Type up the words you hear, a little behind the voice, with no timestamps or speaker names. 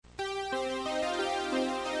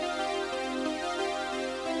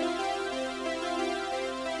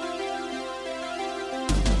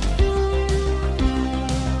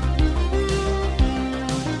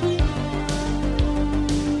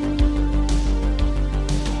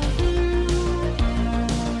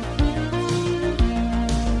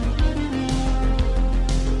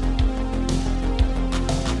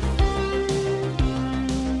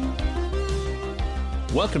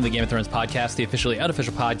Welcome to the Game of Thrones podcast, the officially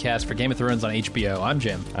unofficial podcast for Game of Thrones on HBO. I'm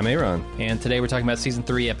Jim. I'm Aaron. And today we're talking about Season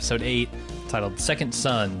 3, Episode 8, titled Second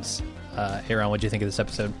Sons. Aaron, what do you think of this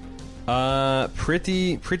episode?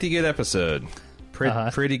 Pretty good episode.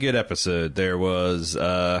 Pretty good episode. There was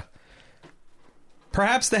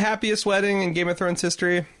perhaps the happiest wedding in Game of Thrones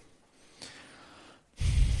history.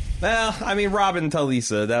 Well, I mean, Robin and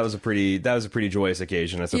Talisa, that was a pretty joyous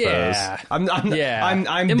occasion, I suppose. Yeah.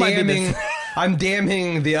 I'm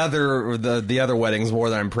damning the other weddings more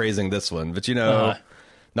than I'm praising this one. But no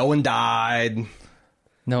one died.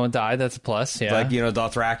 No one died. That's a plus. Yeah. Like,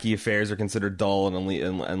 Dothraki affairs are considered dull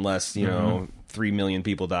unless 3 million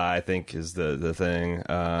people die, I think is the thing.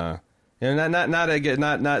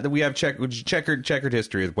 Not we have checkered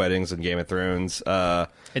history with weddings in Game of Thrones.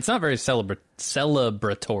 It's not very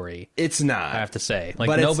celebratory. It's not, I have to say.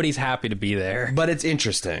 Like, nobody's happy to be there. But it's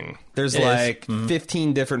interesting. There's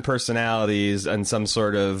 15 different personalities and some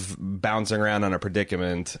sort of bouncing around on a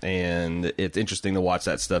predicament, and it's interesting to watch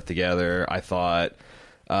that stuff together. I thought,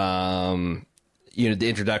 the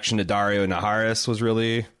introduction to Daario Naharis was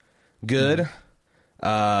really good.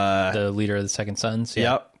 The leader of the Second Sons.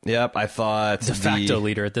 Yeah. Yep. I thought de facto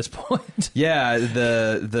leader at this point. Yeah,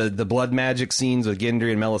 the blood magic scenes with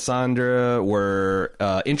Gendry and Melisandre were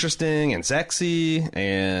interesting and sexy,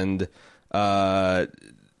 and also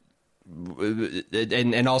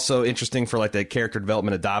interesting for like the character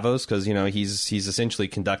development of Davos, because he's essentially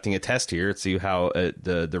conducting a test here to see how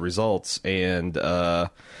the results, and then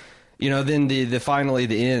finally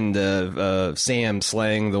the end of Sam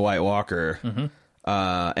slaying the White Walker. Mm-hmm.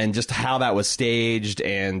 And just how that was staged,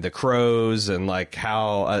 and the crows, and like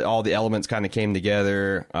how all the elements kind of came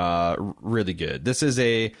together. Really good. This is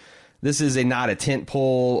not a tent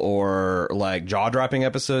pole or like jaw dropping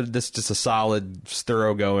episode. This is just a solid,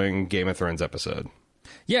 thoroughgoing Game of Thrones episode.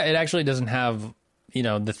 Yeah, it actually doesn't have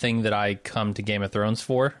the thing that I come to Game of Thrones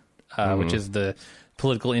for, which is the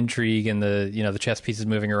political intrigue and the chess pieces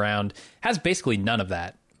moving around. It has basically none of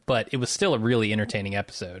that. But it was still a really entertaining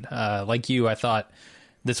episode. Like you, I thought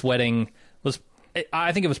this wedding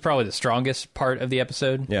I think it was probably the strongest part of the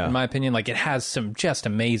episode, in my opinion. Like, it has some just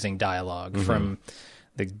amazing dialogue from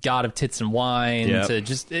the god of tits and wine to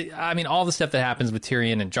just, all the stuff that happens with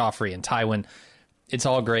Tyrion and Joffrey and Tywin. It's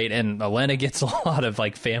all great. And Olenna gets a lot of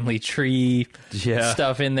like family tree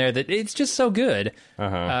stuff in there that it's just so good.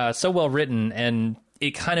 So well written. And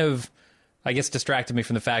it kind of, I guess, distracted me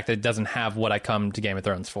from the fact that it doesn't have what I come to Game of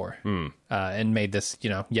Thrones for, and made this,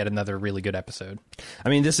 yet another really good episode. I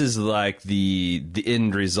mean, this is like the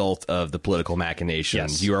end result of the political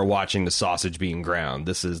machinations. Yes. You are watching the sausage being ground.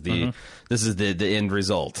 This is the end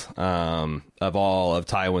result of all of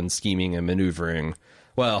Tywin's scheming and maneuvering.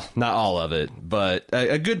 Well, not all of it, but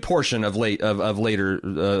a good portion of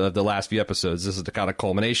the last few episodes. This is the kind of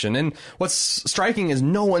culmination. And what's striking is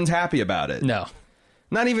no one's happy about it. No.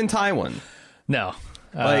 Not even Tywin. No.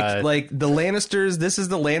 Like the Lannisters, this is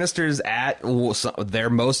the Lannisters at their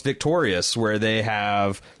most victorious, where they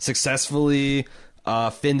have successfully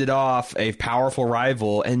fended off a powerful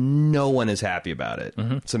rival, and no one is happy about it.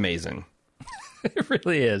 It's amazing. It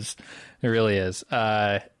really is. It really is.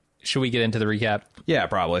 Should we get into the recap? Yeah,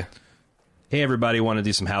 probably. Hey, everybody, want to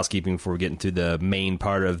do some housekeeping before we get into the main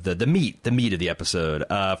part of the meat of the episode.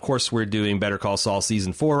 Of course, we're doing Better Call Saul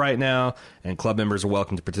Season 4 right now, and club members are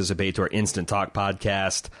welcome to participate to our Instant Talk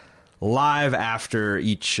podcast live after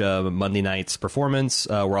each Monday night's performance.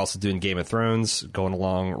 We're also doing Game of Thrones, going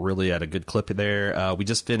along really at a good clip there. We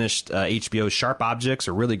just finished HBO's Sharp Objects,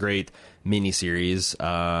 a really great miniseries,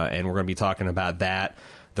 and we're going to be talking about that,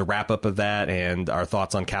 the wrap-up of that, and our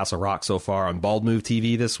thoughts on Castle Rock so far on Bald Move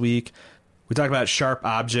TV this week. We talked about Sharp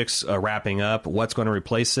Objects wrapping up. What's going to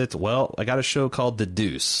replace it? Well, I got a show called The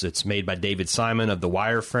Deuce. It's made by David Simon of The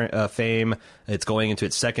Wire fame. It's going into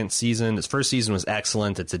its second season. Its first season was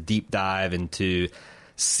excellent. It's a deep dive into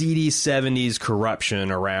seedy 70s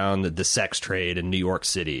corruption around the sex trade in New York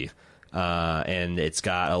City. And it's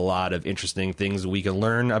got a lot of interesting things we can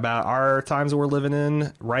learn about our times that we're living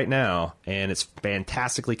in right now. And it's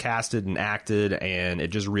fantastically casted and acted, and it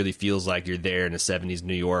just really feels like you're there in the 70s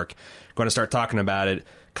New York. Going to start talking about it.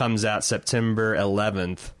 Comes out September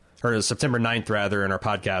 11th, or September 9th, rather, and our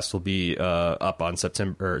podcast will be up on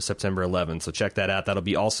September 11th. So check that out. That'll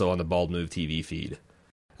be also on the Bald Move TV feed.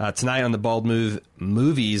 Tonight on the Bald Move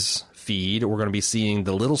Movies feed, we're going to be seeing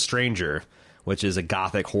The Little Stranger, which is a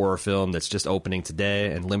gothic horror film that's just opening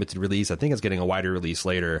today and limited release. I think it's getting a wider release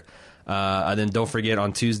later. And then don't forget,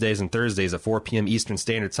 on Tuesdays and Thursdays at 4 p.m. Eastern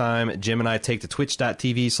Standard Time, Jim and I take to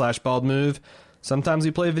twitch.tv/baldmove. Sometimes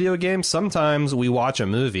we play video games. Sometimes we watch a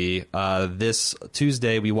movie. This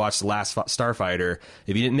Tuesday, we watched The Last Starfighter.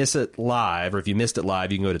 If you didn't miss it live, or if you missed it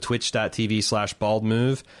live, you can go to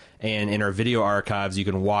twitch.tv/baldmove. And in our video archives, you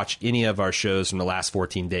can watch any of our shows from the last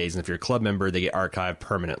 14 days. And if you're a club member, they get archived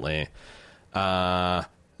permanently.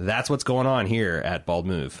 That's what's going on here at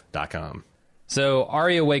baldmove.com. So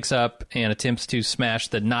Arya wakes up and attempts to smash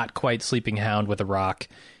the not quite sleeping hound with a rock.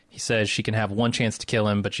 He says she can have one chance to kill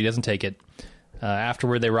him, but she doesn't take it.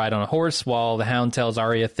 Afterward, they ride on a horse while the hound tells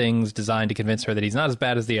Arya things designed to convince her that he's not as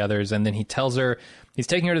bad as the others. And then he tells her he's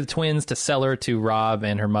taking her to the twins to sell her to Robb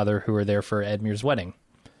and her mother, who are there for Edmure's wedding.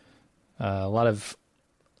 A lot of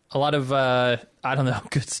I don't know,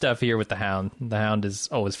 good stuff here with the hound. The hound is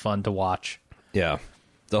always fun to watch. Yeah.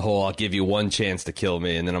 The whole, I'll give you one chance to kill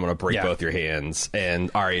me, and then I'm going to break both your hands. And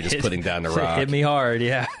Arya just putting down the rock. Hit me hard,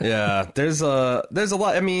 yeah. Yeah. There's a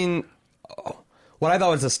lot. I mean, what I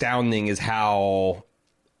thought was astounding is how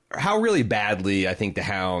really badly I think the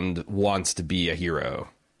hound wants to be a hero.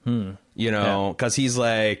 You know, because he's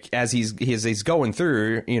like, as he's going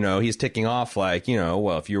through, you know, he's ticking off like, you know,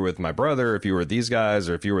 well, if you were with my brother, if you were with these guys,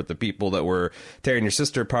 or if you were with the people that were tearing your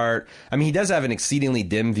sister apart. I mean, he does have an exceedingly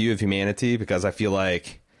dim view of humanity, because I feel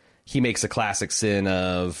like he makes a classic sin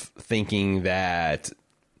of thinking that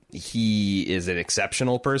he is an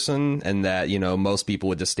exceptional person, and that, you know, most people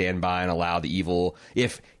would just stand by and allow the evil,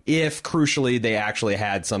 if crucially they actually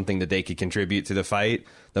had something that they could contribute to the fight,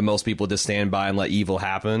 that most people just stand by and let evil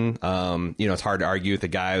happen. You know, it's hard to argue with the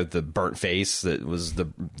guy with the burnt face that was the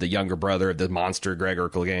younger brother of the monster Gregor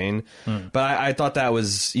Clegane. But I thought that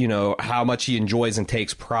was, you know, how much he enjoys and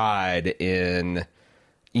takes pride in,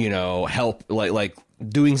 you know, help, like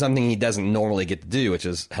doing something he doesn't normally get to do, which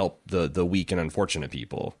is help the weak and unfortunate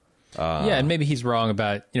people. Yeah, and maybe he's wrong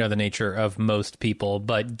about, you know, the nature of most people,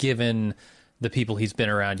 but given the people he's been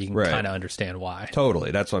around, you can kind of understand why.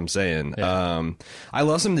 Totally. That's what I'm saying. Yeah. I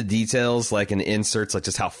love some of the details, like in inserts, like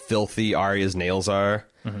just how filthy Arya's nails are,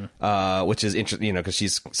 which is interesting, you know, because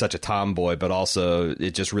she's such a tomboy, but also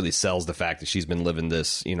it just really sells the fact that she's been living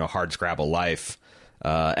this, you know, hard scrabble life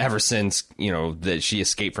ever since, you know, that she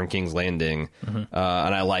escaped from King's Landing. And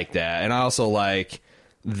I like that. And I also like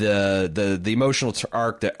the emotional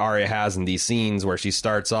arc that Arya has in these scenes, where she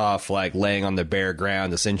starts off like laying on the bare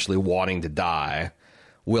ground, essentially wanting to die,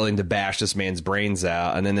 willing to bash this man's brains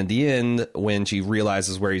out, and then at the end, when she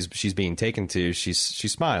realizes where she's being taken to, she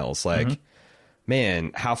smiles like,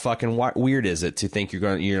 man, how fucking weird is it to think you're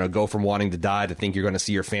going to, you know, go from wanting to die to think you're going to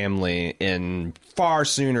see your family in far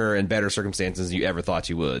sooner and better circumstances than you ever thought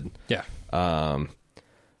you would. Yeah.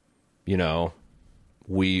 You know,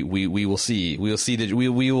 we will see. We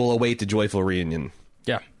will await the joyful reunion.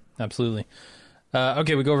 Yeah, absolutely.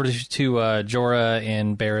 Okay, we go over to Jorah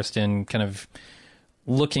and Barristan, kind of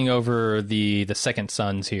looking over the second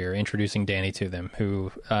sons here, introducing Dany to them,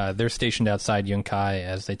 who they're stationed outside Yunkai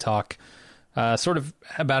as they talk sort of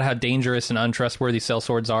about how dangerous and untrustworthy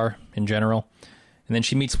sellswords are in general. And then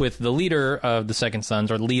she meets with the leader of the second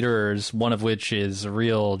sons, or leaders, one of which is a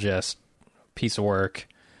real just piece of work.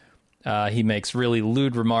 He makes really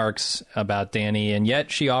lewd remarks about Dany, and yet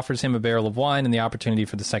she offers him a barrel of wine and the opportunity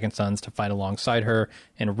for the second sons to fight alongside her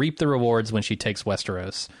and reap the rewards when she takes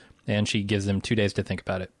Westeros. And she gives them 2 days to think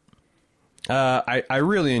about it. I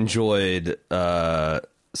really enjoyed Sir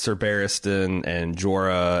Barristan and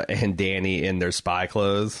Jorah and Dany in their spy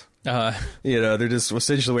clothes. You know, they're just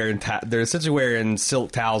essentially wearing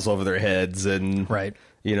silk towels over their heads, and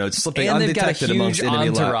you know, slipping and undetected amongst enemy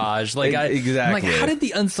entourage. Exactly. I'm like, how did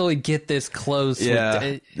the Unsullied get this close?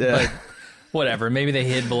 Yeah. But whatever. Maybe they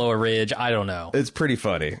hid below a ridge. I don't know. It's pretty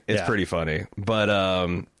funny. Pretty funny. But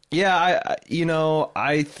yeah,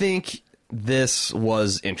 I think this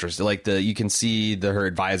was interesting. Like you can see her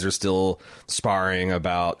advisor still sparring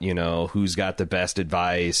about, you know, who's got the best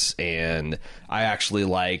advice, and I actually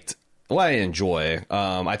liked. Well, I enjoy.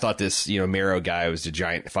 I thought this, you know, Marrow guy was a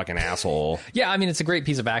giant fucking asshole. Yeah, I mean, it's a great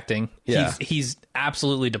piece of acting. Yeah. He's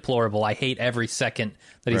absolutely deplorable. I hate every second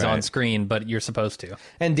that he's on screen, but you're supposed to.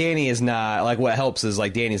 And Dany is not, like, what helps is,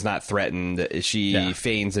 like, Dany's not threatened. She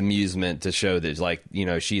feigns amusement to show that, like, you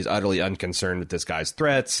know, she's utterly unconcerned with this guy's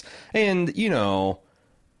threats. And, you know,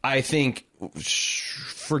 I think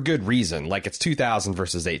for good reason. Like, it's 2,000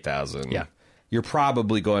 versus 8,000. Yeah. You're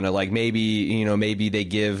probably going to, like, maybe they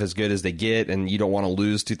give as good as they get, and you don't want to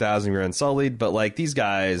lose 2,000, you're Unsullied. But, like, these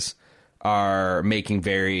guys are making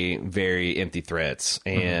very, very empty threats.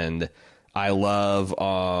 And I love,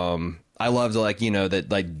 like, you know, that,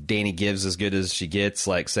 like, Dany gives as good as she gets,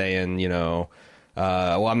 like, saying, you know,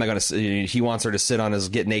 well, I'm not going to, he wants her to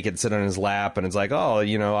get naked, sit on his lap. And it's like, oh,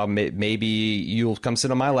 maybe you'll come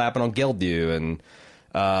sit on my lap and I'll gild you. And,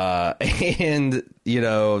 they're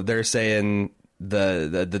saying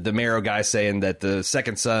the Marrow guy saying that the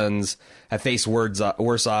second sons have faced worse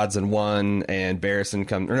odds and won. And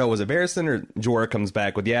Barristan was it Barristan or Jorah comes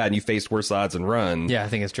back with, and you faced worse odds and run. Yeah, I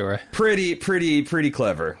think it's Jorah. Pretty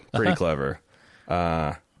clever. Pretty clever.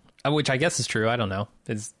 Which I guess is true. I don't know.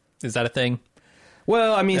 Is that a thing?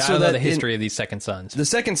 Well, I mean, I don't know the history of these second sons. The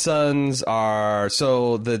second sons are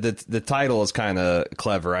the title is kind of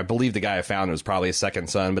clever. I believe the guy I found was probably a second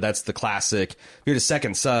son, but that's the classic. If you're the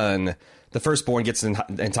second son, the firstborn gets to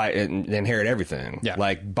inherit everything. Yeah.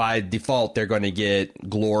 Like by default, they're going to get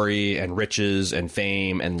glory and riches and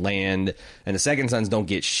fame and land, and the second sons don't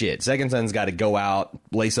get shit. Second sons got to go out,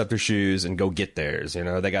 lace up their shoes, and go get theirs.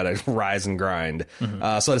 They got to rise and grind.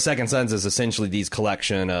 Mm-hmm. So the second sons is essentially these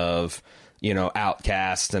collection of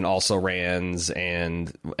outcasts and also rans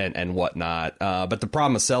and whatnot. But the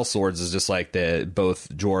problem with sellswords is just like that both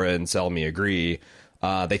Jorah and Selmy agree.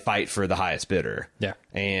 They fight for the highest bidder. Yeah.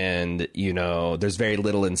 And, there's very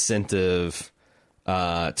little incentive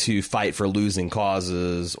to fight for losing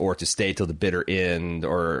causes or to stay till the bitter end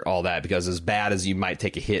or all that, because as bad as you might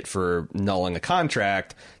take a hit for nulling a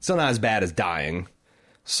contract, it's still not as bad as dying.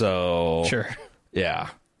 So sure. Yeah.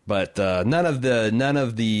 But none of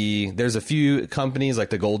the there's a few companies like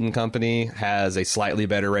the Golden Company has a slightly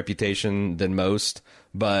better reputation than most,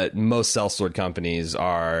 but most sellsword companies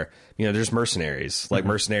are, there's mercenaries. Like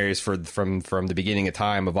mercenaries from the beginning of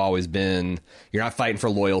time have always been, you're not fighting for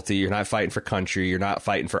loyalty, you're not fighting for country, you're not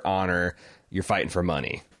fighting for honor, you're fighting for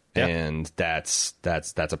money. Yeah. And that's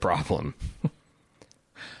a problem. All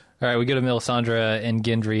right, we go to Melisandre and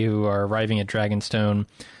Gendry, who are arriving at Dragonstone.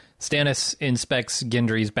 Stannis inspects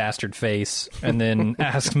Gendry's bastard face and then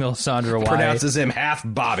asks Melisandre why. Pronounces him half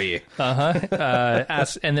Bobby.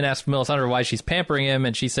 Asks Melisandre why she's pampering him,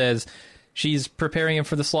 and she says she's preparing him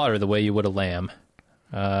for the slaughter the way you would a lamb.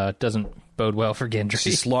 Doesn't bode well for Gendry.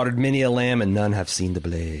 She slaughtered many a lamb, and none have seen the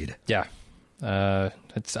blade. Yeah. I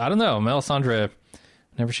don't know. Melisandre,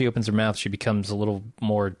 whenever she opens her mouth, she becomes a little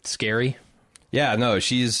more scary. Yeah, no,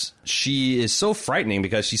 she is so frightening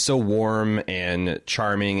because she's so warm and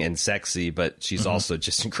charming and sexy, but she's also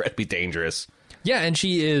just incredibly dangerous. Yeah, and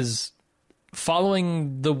she is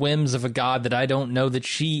following the whims of a god that I don't know that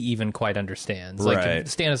she even quite understands. Like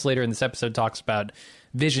Stannis later in this episode talks about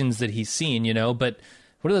visions that he's seen, but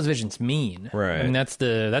what do those visions mean? Right. I mean, that's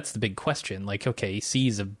the big question. Like, okay, he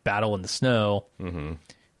sees a battle in the snow. Mm-hmm.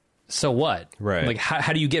 So what? Right. Like,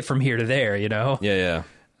 how do you get from here to there? Yeah.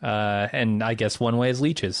 And I guess one way is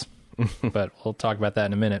leeches, but we'll talk about that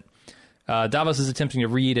in a minute. Davos is attempting to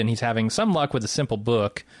read, and he's having some luck with a simple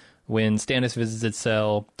book when Stannis visits his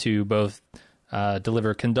cell to both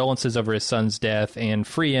deliver condolences over his son's death and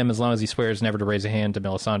free him as long as he swears never to raise a hand to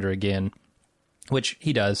Melisandre again, which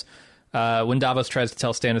he does. When Davos tries to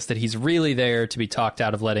tell Stannis that he's really there to be talked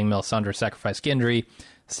out of letting Melisandre sacrifice Gendry,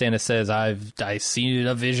 Stannis says, I've seen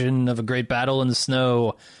a vision of a great battle in the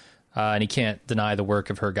snow. And he can't deny the work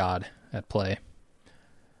of her god at play.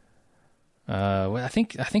 I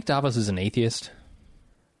think Davos is an atheist.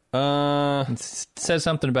 It says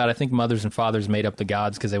something about, I think mothers and fathers made up the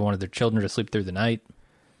gods because they wanted their children to sleep through the night.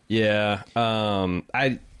 Yeah.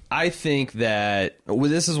 I think that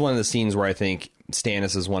this is one of the scenes where I think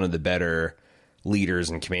Stannis is one of the better leaders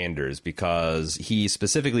and commanders because he's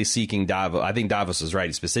specifically seeking Davos. I think Davos is right.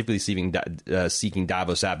 He's specifically seeking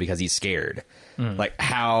Davos out because he's scared. Like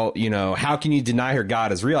how can you deny her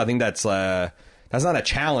God is real? I think that's not a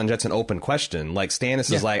challenge. That's an open question. Like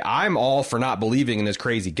Stannis is like, I'm all for not believing in this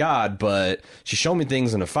crazy God, but she showed me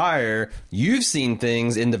things in the fire. You've seen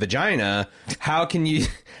things in the vagina. How can you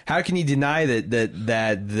deny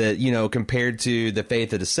that compared to the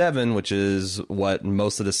faith of the Seven, which is what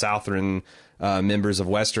most of the Southern members of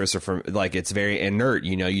Westeros are from, like, it's very inert.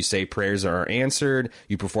 You say prayers are answered.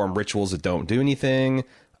 You perform rituals that don't do anything.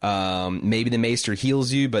 Maybe the maester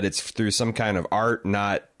heals you, but it's through some kind of art,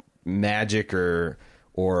 not magic or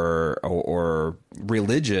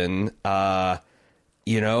religion.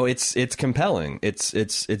 It's compelling.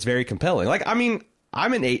 It's very compelling. Like, I mean,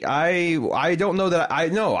 I don't know that I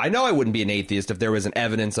know I wouldn't be an atheist if there was an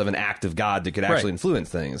evidence of an act of God that could actually influence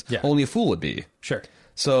things. Yeah. Only a fool would be. Sure.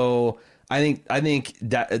 So I think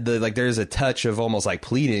that there's a touch of almost like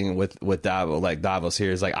pleading with Davos, like Davos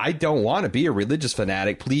here is like, I don't want to be a religious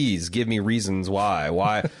fanatic. Please give me reasons why.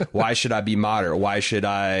 Why should I be moderate? Why should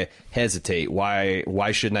I hesitate?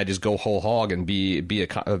 Why shouldn't I just go whole hog and be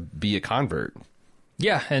a convert?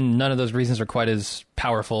 Yeah, and none of those reasons are quite as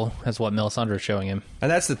powerful as what Melisandre is showing him.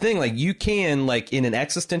 And that's the thing. Like, you can, like, in an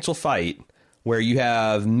existential fight where you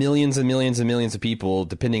have millions and millions and millions of people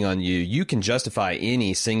depending on you, you can justify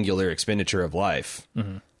any singular expenditure of life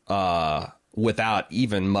without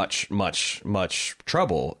even much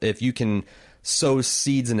trouble. If you can sow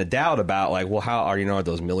seeds in a doubt about, like, well, how are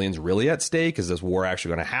those millions really at stake? Is this war actually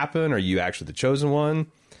going to happen? Are you actually the chosen one?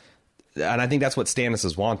 And I think that's what Stannis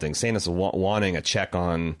is wanting. Stannis is wanting a check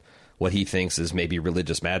on what he thinks is maybe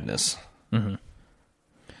religious madness. Mm-hmm.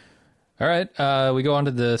 All right, we go on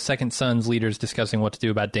to the Second Son's leaders discussing what to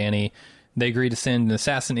do about Dany. They agree to send an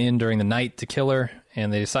assassin in during the night to kill her,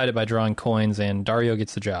 and they decide it by drawing coins, and Daario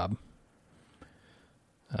gets the job.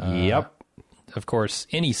 Yep. Of course,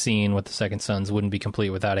 any scene with the Second Sons wouldn't be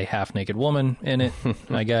complete without a half-naked woman in it,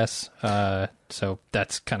 I guess. So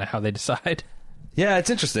that's kind of how they decide. Yeah, it's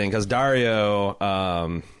interesting, because Daario's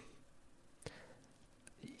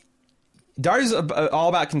all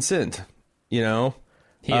about consent, you know?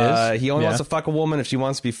 He is. He only wants to fuck a woman if she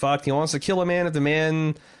wants to be fucked. He wants to kill a man if the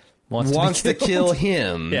man wants to kill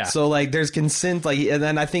him. Yeah. So, like, there's consent. Like, and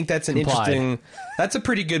then I think that's an interesting. That's a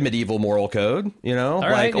pretty good medieval moral code. You know, all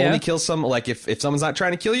like right, only kill some. Like, if someone's not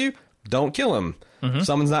trying to kill you, don't kill him. Mm-hmm. If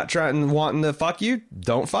someone's not wanting to fuck you,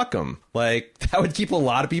 don't fuck him. Like, that would keep a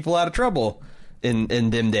lot of people out of trouble in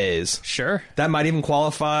them days. Sure. That might even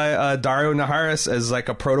qualify Daario Naharis as, like,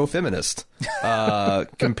 a proto-feminist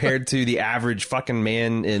compared to the average fucking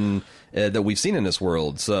man in that we've seen in this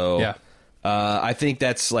world. So yeah. I think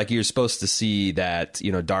that's, like, you're supposed to see that,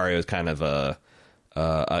 Daario is kind of a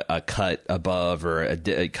cut above, or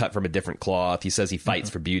a cut from a different cloth. He says he fights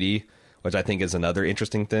for beauty, which I think is another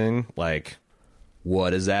interesting thing. Like,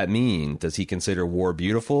 what does that mean? Does he consider war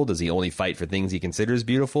beautiful? Does he only fight for things he considers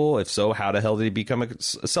beautiful? If so, how the hell did he become a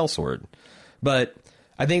sellsword? But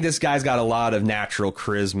I think this guy's got a lot of natural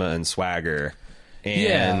charisma and swagger.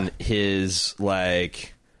 And his,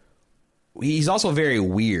 like, he's also very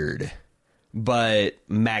weird, but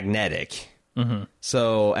magnetic. Mm-hmm.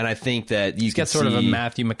 So, and I think that he's got sort of a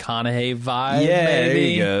Matthew McConaughey vibe. Yeah, maybe. There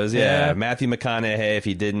he goes. Yeah. Matthew McConaughey, if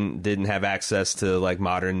he didn't have access to, like,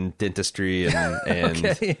 modern dentistry and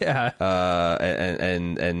okay, yeah.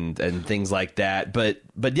 And things like that. But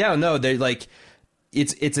yeah, no, they're like,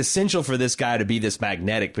 it's essential for this guy to be this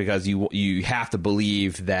magnetic, because you have to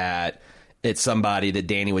believe that it's somebody that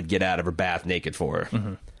Dany would get out of her bath naked for.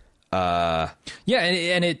 Mm-hmm. Yeah,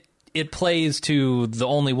 and it plays to the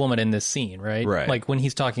only woman in this scene, right? Right. Like, when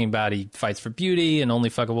he's talking about he fights for beauty and only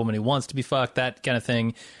fuck a woman who wants to be fucked, that kind of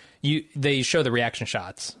thing. They show the reaction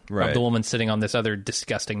shots of the woman sitting on this other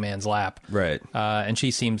disgusting man's lap. Right. And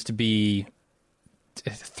she seems to be,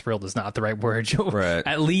 thrilled is not the right word. Right.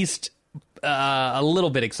 At least a little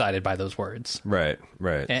bit excited by those words. Right.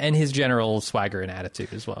 And his general swagger and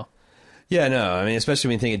attitude as well. Yeah, no, I mean, especially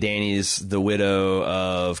when you think of Dany's the widow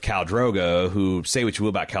of Khal Drogo, who, say what you will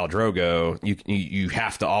about Khal Drogo, you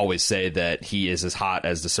have to always say that he is as hot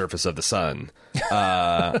as the surface of the sun. It's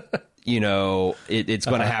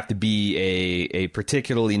going to have to be a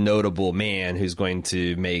particularly notable man who's going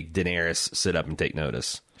to make Daenerys sit up and take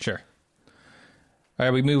notice. Sure. All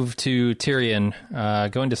right, we move to Tyrion,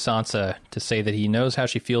 going to Sansa to say that he knows how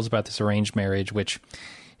she feels about this arranged marriage, which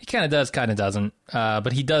he kind of does, kind of doesn't.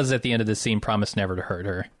 But he does, at the end of this scene, promise never to hurt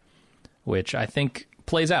her, which I think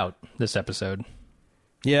plays out this episode.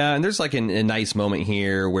 Yeah, and there's, like, a nice moment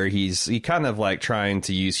here where he kind of, like, trying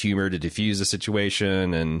to use humor to diffuse the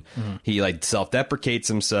situation, and he, like, self-deprecates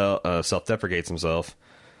himself.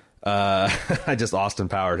 I just Austin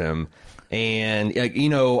powered him. And,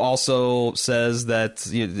 also says that,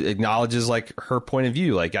 acknowledges, like, her point of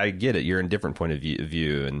view. Like, I get it. You're in a different point of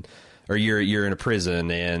view, and or you're in a prison,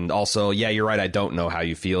 and also, yeah, you're right, I don't know how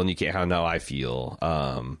you feel, and you can't know how I feel.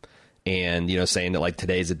 And, saying that, like,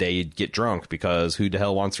 today's the day you'd get drunk, because who the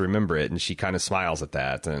hell wants to remember it? And she kind of smiles at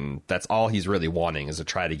that, and that's all he's really wanting, is to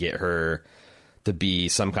try to get her to be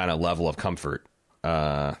some kind of level of comfort,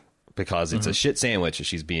 because it's a shit sandwich that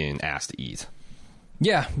she's being asked to eat.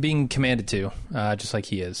 Yeah, being commanded to, just like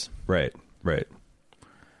he is. Right.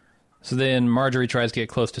 So then Marjorie tries to get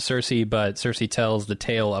close to Cersei, but Cersei tells the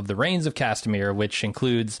tale of the Reigns of Castamere, which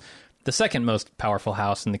includes the second most powerful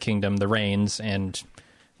house in the kingdom, the Reigns, and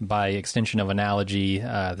by extension of analogy,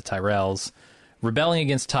 the Tyrells, rebelling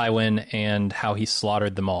against Tywin and how he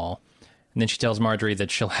slaughtered them all. And then she tells Marjorie that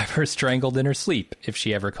she'll have her strangled in her sleep if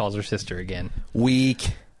she ever calls her sister again.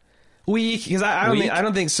 Weak, because I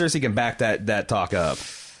don't think Cersei can back that talk up.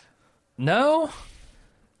 No?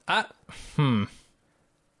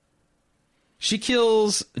 She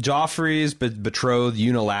kills Joffrey's betrothed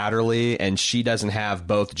unilaterally, and she doesn't have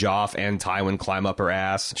both Joff and Tywin climb up her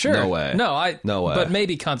ass. Sure. No way. No way. But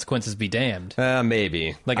maybe consequences be damned.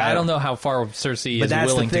 Maybe. Like, I don't know how far Cersei is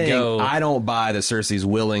willing the thing. to go. I don't buy that Cersei's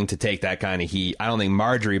willing to take that kind of heat. I don't think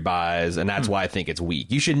Marjorie buys, and that's why I think it's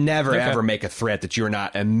weak. You should never, ever make a threat that you're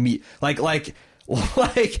not like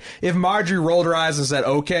if Marjorie rolled her eyes and said,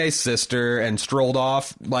 "Okay, sister," and strolled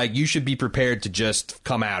off, like, you should be prepared to just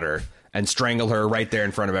come at her and strangle her right there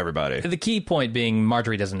in front of everybody. The key point being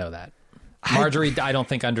Marjorie doesn't know that. Marjorie, I don't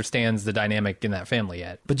think, understands the dynamic in that family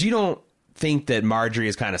yet. But you don't think that Marjorie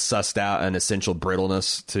has kind of sussed out an essential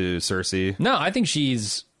brittleness to Cersei? No, I think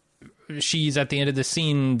she's at the end of the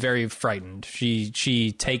scene very frightened.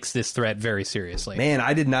 She takes this threat very seriously. Man,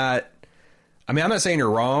 I did not... I mean, I'm not saying you're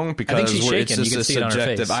wrong, because I think she's shaken. It's just you can see it on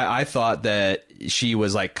her face. I thought that she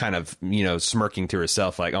was like kind of, smirking to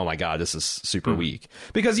herself like, oh my God, this is super weak.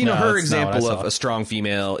 Because, her example of a strong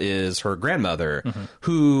female is her grandmother,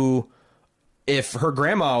 who, if her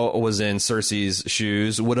grandma was in Cersei's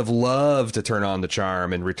shoes, would have loved to turn on the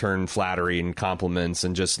charm and return flattery and compliments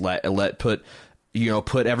and just put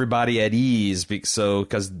everybody at ease.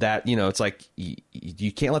 Because that, it's like,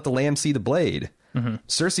 you can't let the lamb see the blade.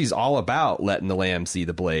 Cersei's all about letting the lamb see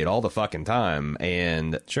the blade all the fucking time,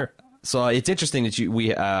 and sure. So it's interesting that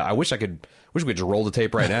I wish we could just roll the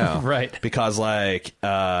tape right now, right? Because I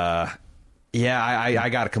got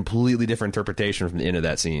a completely different interpretation from the end of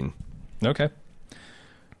that scene. Okay.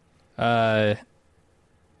 The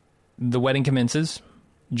wedding commences.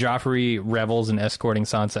 Joffrey revels in escorting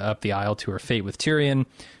Sansa up the aisle to her fate with Tyrion,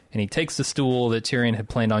 and he takes the stool that Tyrion had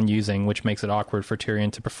planned on using, which makes it awkward for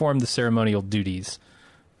Tyrion to perform the ceremonial duties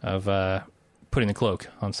of putting the cloak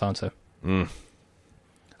on Sansa.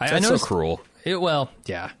 That's so cruel.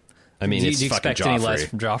 Yeah. I mean, do it's you fucking expect Joffrey. any less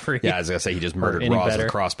from Joffrey? Yeah, I was going to say, he just murdered Roz with a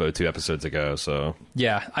crossbow 2 episodes ago, so...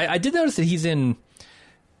 Yeah, I did notice that he's in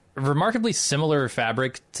remarkably similar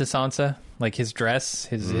fabric to Sansa. Like, his dress,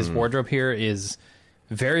 his wardrobe here is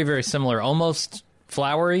very, very similar, almost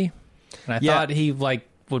flowery. And I thought he,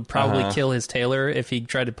 would probably kill his tailor if he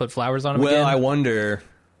tried to put flowers on him again. Well, I wonder...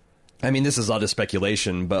 I mean, this is all just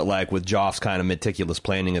speculation, but with Joff's kind of meticulous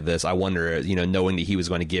planning of this, I wonder, knowing that he was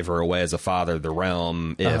going to give her away as a father of the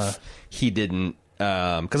realm, if he didn't,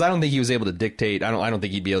 because I don't think he was able to dictate. I don't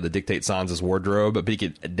think he'd be able to dictate Sansa's wardrobe, but he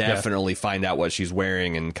could definitely find out what she's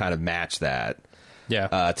wearing and kind of match that.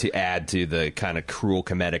 Yeah. To add to the kind of cruel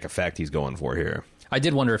comedic effect he's going for here. I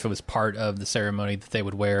did wonder if it was part of the ceremony that they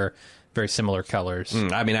would wear very similar colors.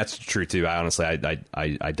 I mean, that's true too. I honestly,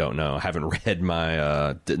 I don't know. I haven't read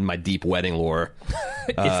my deep wedding lore.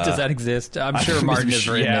 Does that exist? I'm sure Martin has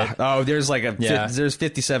written it. Oh, there's there's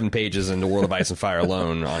 57 pages in the World of Ice and Fire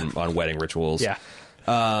alone on wedding rituals. Yeah.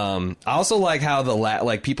 I also like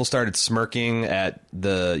how people started smirking at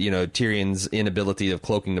the Tyrion's inability of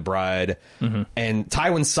cloaking the bride, and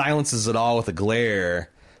Tywin silences it all with a glare.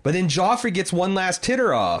 But then Joffrey gets one last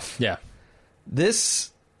titter off. Yeah. This.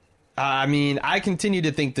 I mean, I continue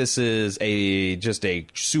to think this is just a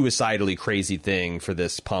suicidally crazy thing for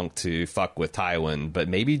this punk to fuck with Tywin, but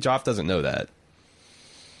maybe Joff doesn't know that.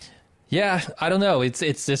 Yeah, I don't know. It's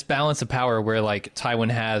this balance of power where Tywin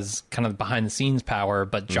has kind of behind the scenes power,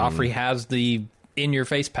 but Joffrey has the in your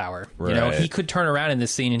face power. Right. He could turn around in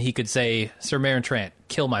this scene and he could say, "Sir Meryn Trant,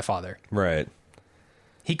 kill my father." Right.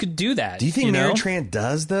 He could do that. Do you think Meryn Trant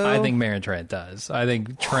does, though? I think Meryn Trant does. I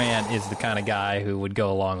think Trant is the kind of guy who would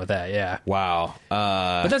go along with that, yeah. Wow.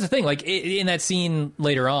 But that's the thing. In that scene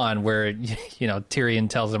later on where, Tyrion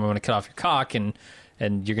tells him, "I'm going to cut off your cock and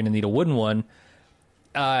you're going to need a wooden one,"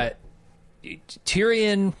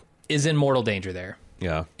 Tyrion is in mortal danger there.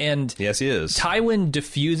 Yeah. And yes, he is. Tywin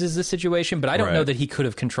diffuses the situation, but I don't know that he could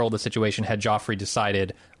have controlled the situation had Joffrey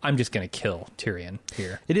decided, "I'm just going to kill Tyrion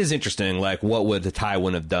here." It is interesting, what would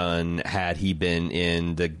Tywin have done had he been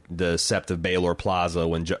in the Sept of Baelor Plaza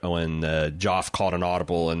when Joff called an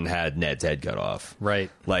audible and had Ned's head cut off? Right.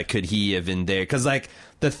 Could he have been there? Because,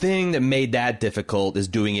 the thing that made that difficult is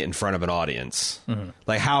doing it in front of an audience.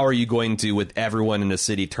 How are you going to, with everyone in the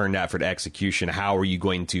city turned out for the execution, how are you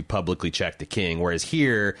going to publicly check the king? Whereas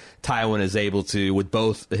here, Tywin is able to, with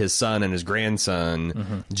both his son and his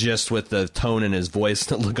grandson, just with the tone in his voice,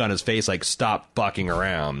 the look on his face, stop fucking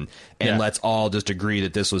around. And let's all just agree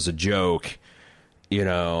that this was a joke,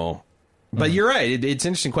 But you're right. It's an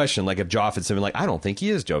interesting question. If Joff had something I don't think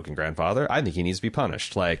he is joking, grandfather. I think he needs to be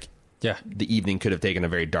punished. Yeah, the evening could have taken a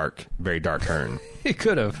very dark turn. It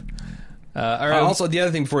could have. Also, the other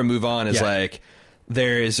thing before we move on is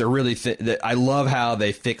there is a really I love how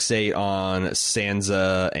they fixate on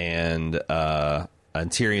Sansa and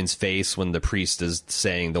Tyrion's face when the priest is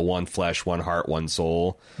saying the one flesh, one heart, one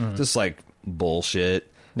soul. Just like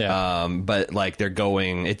bullshit. Yeah. But like they're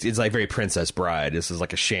going, it's like very Princess Bride. This is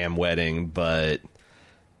like a sham wedding, but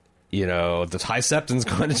you know, the High Septon's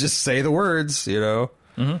going to just say the words, you know?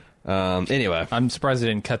 Anyway. I'm surprised they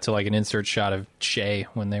didn't cut to like an insert shot of Shay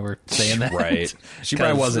when they were saying that. Right. She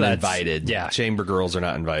probably wasn't invited. Yeah. Chamber girls are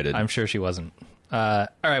not invited. I'm sure she wasn't. All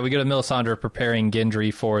right, we go to Melisandre preparing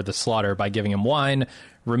Gendry for the slaughter by giving him wine,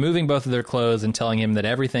 removing both of their clothes, and telling him that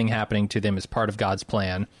everything happening to them is part of God's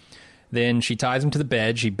plan. Then she ties him to the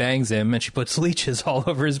bed, she bangs him, and she puts leeches all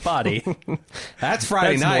over his body. That's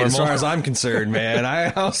Friday That's night, normal. as far as I'm concerned, man. I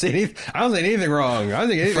don't see anything wrong. I don't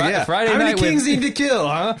think anything. Friday How many night kings with- need to kill,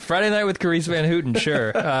 huh? Friday night with Carice Van Houten,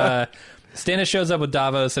 sure. Stannis shows up with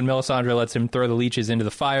Davos, and Melisandre lets him throw the leeches into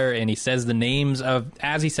the fire, and he says the names of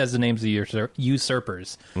the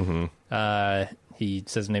usurpers. He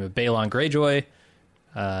says the name of Balon Greyjoy,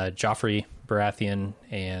 Joffrey Baratheon,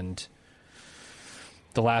 and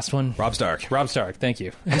the last one, Robb Stark. Robb Stark. Thank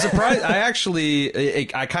you. I'm surprised.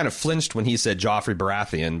 I kind of flinched when he said Joffrey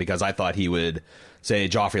Baratheon because I thought he would say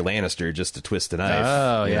Joffrey Lannister just to twist the knife.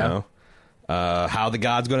 Oh, you yeah. know? How the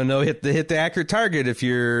god's going to know hit the accurate target if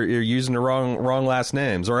you're using the wrong last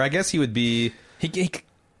names? Or I guess he would be He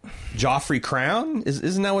Joffrey Crown.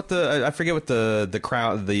 Isn't that what I forget what the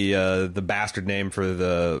crown the bastard name for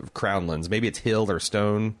the Crownlands? Maybe it's Hill or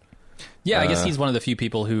Stone. Yeah, I guess he's one of the few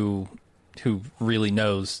people who really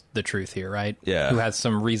knows the truth here, right? Yeah. Who has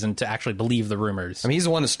some reason to actually believe the rumors. I mean, he's the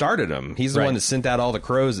one that started them. He's the Right. one that sent out all the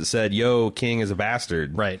crows that said, "Yo, King is a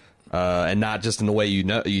bastard." Right. And not just in the way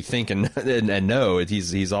you think and know.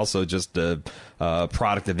 He's also just a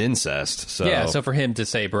product of incest. So Yeah, so for him to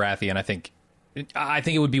say Baratheon, I think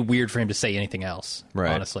it would be weird for him to say anything else,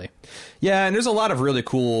 Right. honestly. yeah, and there's a lot of really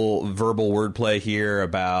cool verbal wordplay here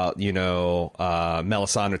about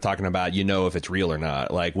Melisandre talking about if it's real or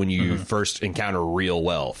not. Like when you first encounter real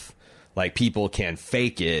wealth, like people can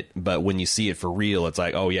fake it, but when you see it for real, it's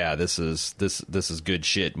like, oh yeah, this is good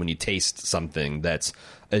shit. When you taste something that's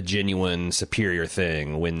a genuine superior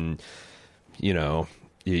thing, when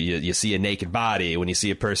you see a naked body, when you see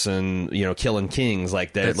a person killing kings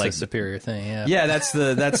like that, That's like a superior thing, yeah. yeah, that's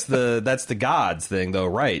the gods thing though,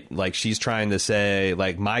 right? Like she's trying to say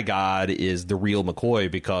like my god is the real McCoy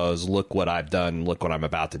because look what I've done, look what I'm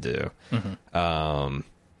about to do.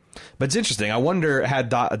 But it's interesting. I wonder had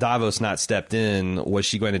Davos not stepped in, was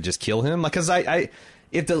she going to just kill him? Like, because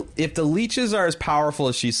if the leeches are as powerful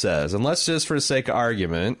as she says, and let's just for the sake of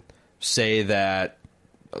argument say that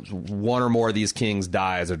one or more of these kings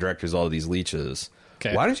die as a direct result of these leeches.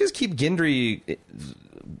 Okay. Why don't you just keep Gendry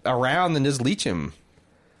around and just leech him?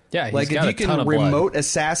 Yeah, he's Like got if you a ton can of blood. remote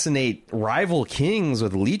assassinate rival kings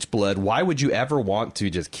with leech blood, why would you ever want to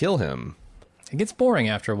just kill him? It gets boring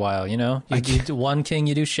after a while, you know? You do one king,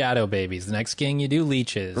 you do shadow babies. The next king, you do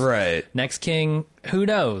leeches. Right. Next king, who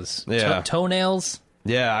knows? Yeah. Toenails?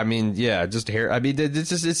 Yeah, I mean, yeah, just hair. I mean, it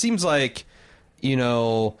seems like,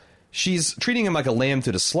 she's treating him like a lamb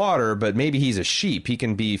to the slaughter, but maybe he's a sheep. He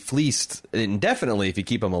can be fleeced indefinitely if you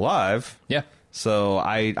keep him alive. Yeah. So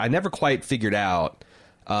I never quite figured out.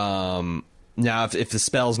 Now, if the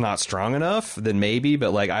spell's not strong enough, then maybe.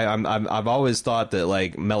 But like I've always thought that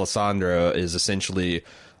like Melisandre is essentially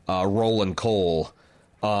rolling coal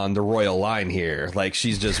on the royal line here. Like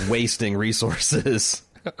she's just wasting resources.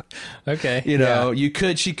 Okay.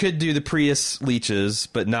 She could do the Prius leeches,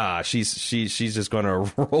 but nah, she's just going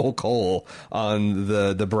to roll coal on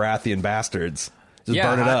the Baratheon bastards. Just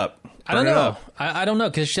burn it up. I don't know. I don't know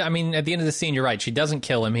because at the end of the scene, you're right. She doesn't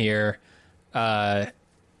kill him here.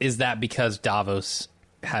 Is that because Davos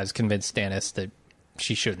has convinced Stannis that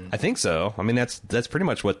she shouldn't? I think so. I mean, that's pretty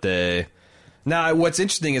much what they. Now, what's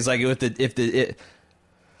interesting is like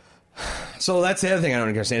so that's the other thing I don't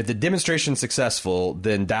understand. If the demonstration's successful,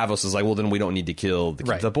 then Davos is like, well, then we don't need to kill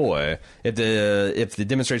the boy. If the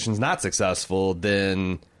demonstration's not successful,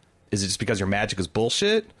 then is it just because your magic is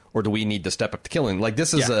bullshit, or do we need to step up to killing? Like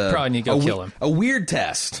this is probably need to go kill him. A weird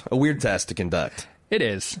test to conduct. It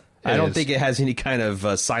is. I don't think it has any kind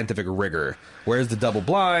of scientific rigor. Where's the double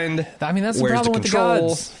blind? I mean, that's the Where's problem with control? the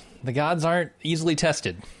gods. The gods aren't easily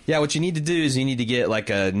tested. Yeah, what you need to do is you need to get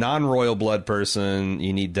like a non-royal blood person.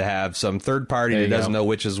 You need to have some third party that doesn't know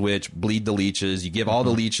which is which, bleed the leeches. You give all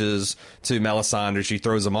the leeches to Melisandre. She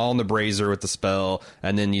throws them all in the brazier with the spell,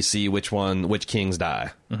 and then you see which kings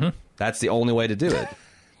die. Mm-hmm. That's the only way to do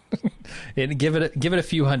it. Give it a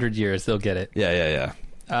few hundred years, they'll get it. Yeah.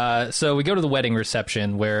 So we go to the wedding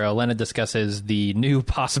reception where Olenna discusses the new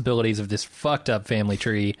possibilities of this fucked up family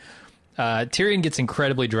tree. Tyrion gets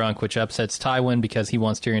incredibly drunk, which upsets Tywin because he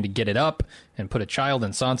wants Tyrion to get it up and put a child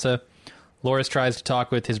in Sansa. Loras tries to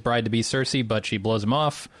talk with his bride-to-be Cersei, but she blows him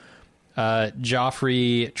off.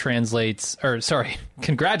 Joffrey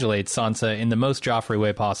congratulates Sansa in the most Joffrey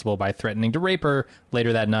way possible by threatening to rape her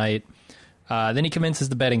later that night. Then he commences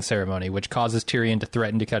the bedding ceremony, which causes Tyrion to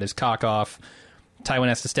threaten to cut his cock off. Tywin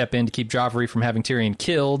has to step in to keep Joffrey from having Tyrion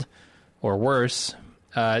killed, or worse.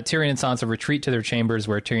 Tyrion and Sansa retreat to their chambers,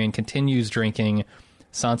 where Tyrion continues drinking.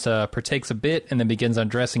 Sansa partakes a bit and then begins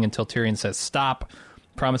undressing until Tyrion says stop,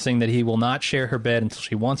 promising that he will not share her bed until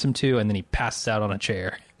she wants him to, and then he passes out on a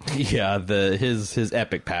chair. Yeah, his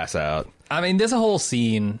epic pass out. I mean, there's a whole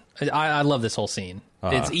scene. I love this whole scene.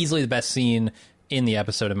 It's easily the best scene in the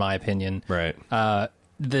episode, in my opinion. Right. From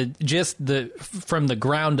the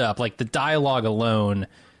ground up, like the dialogue alone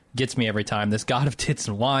gets me every time. This God of Tits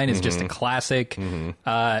and Wine is just a classic.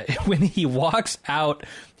 When he walks out,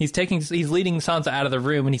 he's leading Sansa out of the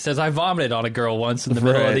room, and he says, "I vomited on a girl once in the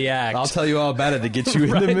middle of the act. I'll tell you all about it to get you in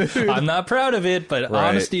the mood. I'm not proud of it, but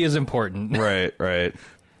honesty is important." Right.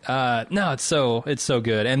 No, it's so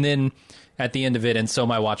good. And then at the end of it, and so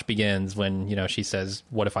my watch begins, when she says,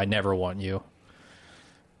 "What if I never want you?"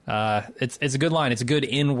 It's a good line. It's a good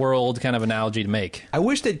in-world kind of analogy to make. I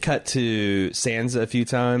wish they'd cut to Sansa a few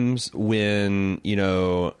times when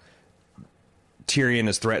Tyrion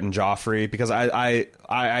has threatened Joffrey, because I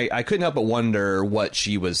couldn't help but wonder what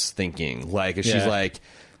she was thinking. Like, if she's like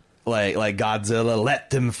Godzilla, let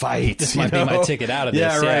them fight. This might be my ticket out of this.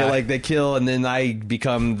 Yeah, right. Like, they kill, and then I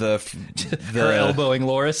become the her elbowing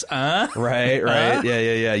Loras. Right.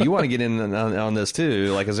 Yeah. You want to get in on this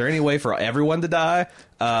too? Like, is there any way for everyone to die?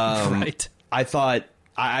 Right. I thought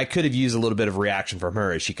I could have used a little bit of reaction from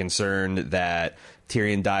her. Is she concerned that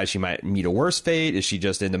Tyrion dies, she might meet a worse fate? Is she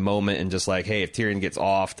just in the moment and just like, hey, if Tyrion gets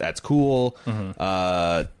off, that's cool?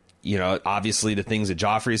 Obviously the things that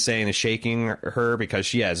Joffrey is saying is shaking her, because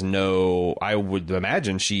she has I would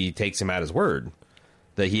imagine she takes him at his word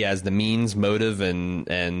that he has the means, motive, and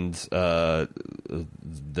the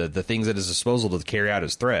things at his disposal to carry out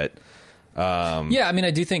his threat. Yeah, I mean,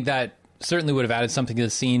 I do think that certainly would have added something to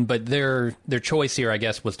the scene, but their choice here, I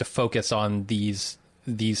guess, was to focus on these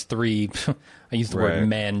three. I use the word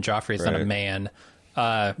men. Joffrey is not a man,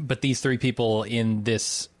 but these three people in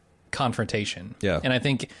this confrontation. Yeah, and I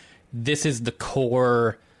think this is the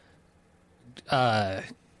core, I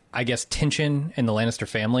guess, tension in the Lannister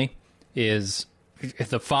family is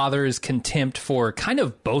the father's contempt for kind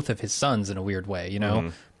of both of his sons in a weird way,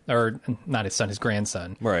 or not his son, his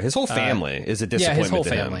grandson. Right, his whole family is a disappointment. Yeah, his whole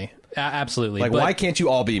family. Absolutely. Like, why can't you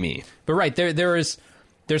all be me? But right, there's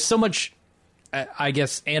so much, I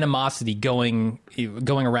guess, animosity going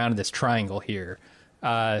around this triangle here,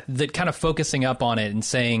 that kind of focusing up on it and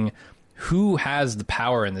saying, who has the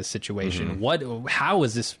power in this situation? How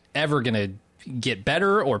is this ever going to get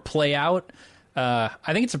better or play out? I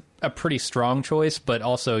think it's a pretty strong choice, but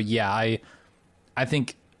also, yeah, I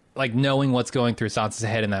think like knowing what's going through Sansa's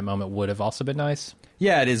head in that moment would have also been nice.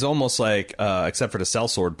 Yeah, it is almost like, except for the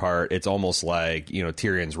sellsword part, it's almost like,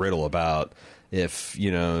 Tyrion's riddle about if,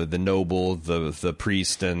 the noble, the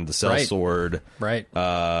priest, and the sellsword, right.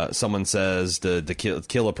 Someone says to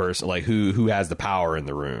kill a person, like, who has the power in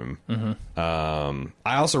the room.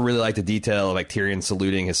 I also really like the detail of, like, Tyrion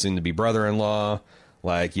saluting his soon-to-be brother-in-law,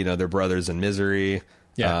 like, they're brothers in misery.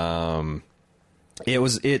 Yeah.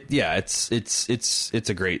 It's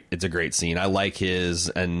a great scene. I like his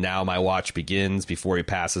 "and now my watch begins" before he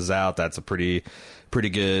passes out. That's a pretty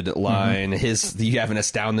good line. You have an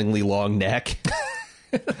astoundingly long neck.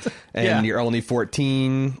 And you're only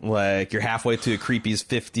 14, like you're halfway to a creepy's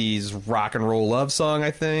 50s rock and roll love song,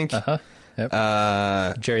 I think. Yep.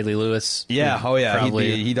 Jerry Lee Lewis. Yeah. Oh yeah.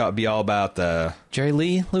 He'd be all about the Jerry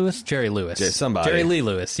Lee Lewis. Jerry Lewis. Somebody. Jerry Lee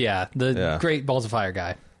Lewis. Yeah. The great Balls of Fire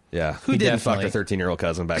guy. Yeah, who didn't fuck their 13-year-old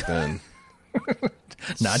cousin back then?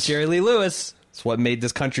 Not Jerry Lee Lewis. It's what made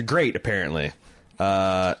this country great, apparently.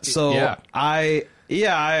 I also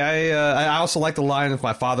like the line, "If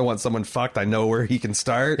my father wants someone fucked, I know where he can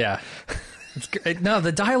start." Yeah, it's great. No,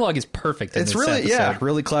 the dialogue is perfect. It's really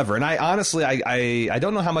really clever. And I honestly, I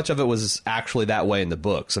don't know how much of it was actually that way in the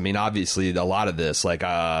books. I mean, obviously, a lot of this, like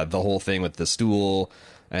the whole thing with the stool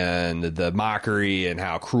and the mockery and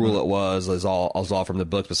how cruel it was all from the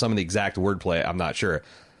books, but some of the exact wordplay, I'm not sure.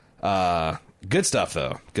 Good stuff,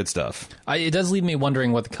 though. Good stuff. It does leave me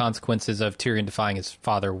wondering what the consequences of Tyrion defying his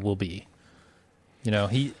father will be.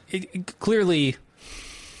 Clearly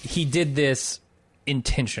he did this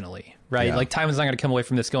intentionally, right? Yeah. Like Tywin's not going to come away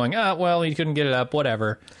from this going, well, he couldn't get it up,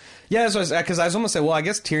 whatever. Yeah, because I was almost saying, well, I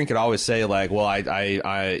guess Tyrion could always say like, well,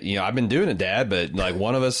 I've been doing it, Dad, but like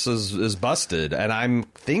one of us is busted, and I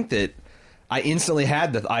think that I instantly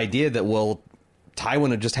had the idea that Tywin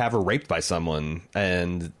would just have her raped by someone,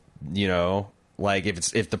 and like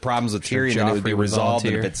if the problem's with Tyrion, then it would be resolved,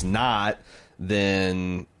 and if it's not,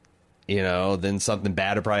 then then something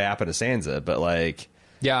bad would probably happen to Sansa, but like.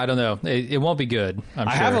 Yeah, I don't know. It won't be good, I'm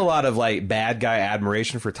sure. I have a lot of like bad guy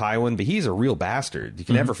admiration for Tywin, but he's a real bastard. You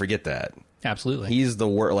can never forget that. Absolutely. He's the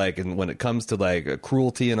worst. Like, and when it comes to like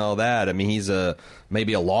cruelty and all that, I mean, he's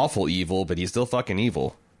maybe a lawful evil, but he's still fucking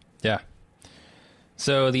evil. Yeah.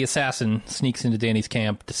 So the assassin sneaks into Dany's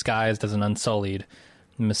camp disguised as an Unsullied.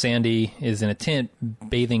 Missandei is in a tent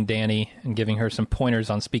bathing Dany and giving her some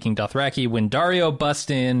pointers on speaking Dothraki when Daario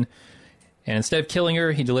busts in. And instead of killing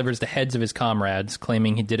her, he delivers the heads of his comrades,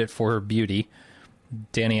 claiming he did it for her beauty.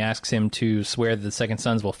 Dany asks him to swear that the Second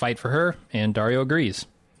Sons will fight for her, and Daario agrees.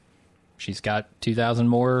 She's got 2,000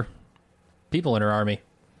 more people in her army.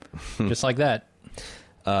 Just like that.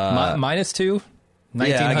 Minus 2?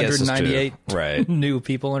 1,998 right. new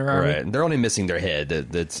people in her army. Right. They're only missing their head.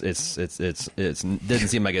 It doesn't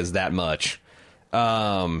seem like it's that much.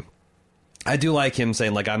 I do like him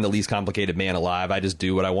saying, like, I'm the least complicated man alive. I just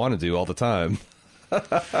do what I want to do all the time.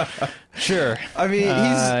 Sure. I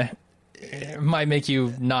mean, it might make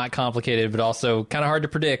you not complicated, but also kind of hard to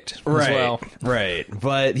predict as well. Right.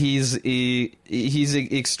 But he's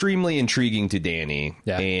extremely intriguing to Dany.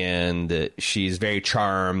 Yeah. And she's very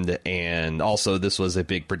charmed. And also, this was a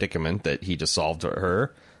big predicament that he just solved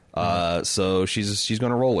her. So she's going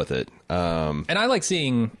to roll with it. And I like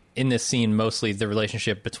seeing in this scene mostly the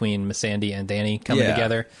relationship between Missandei and Dany coming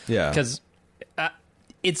together. Yeah. Because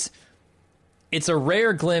it's a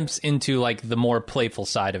rare glimpse into like the more playful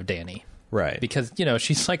side of Dany. Right. Because,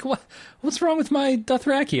 she's like, what's wrong with my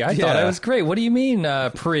Dothraki? I thought I was great. What do you mean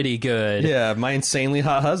pretty good? Yeah, my insanely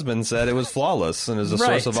hot husband said it was flawless and is a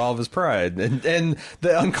source of all of his pride. And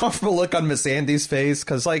the uncomfortable look on Missandei's face,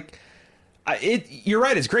 because, like, you're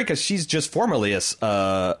right, it's great because she's just formerly a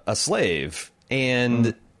slave.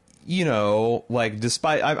 And... like,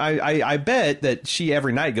 despite I bet that she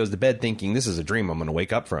every night goes to bed thinking this is a dream I'm going to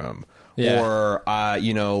wake up from, or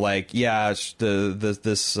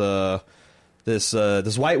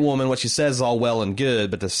this white woman, what she says is all well and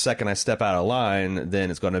good, but the second I step out of line,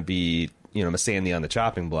 then it's going to be Missandei on the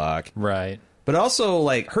chopping block, right? But also,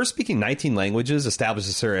 like, her speaking 19 languages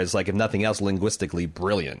establishes her as, like, if nothing else, linguistically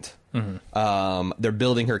brilliant. Mm-hmm. They're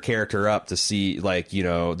building her character up to see, like,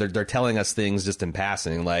 they're telling us things just in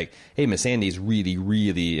passing, like, hey, Missandei's really,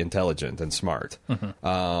 really intelligent and smart.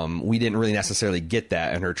 Mm-hmm. We didn't really necessarily get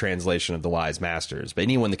that in her translation of The Wise Masters, but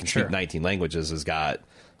anyone that can speak 19 languages has got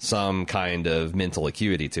some kind of mental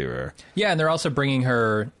acuity to her. Yeah, and they're also bringing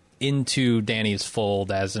her into Dany's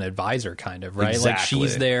fold as an advisor, kind of, right? Exactly. Like,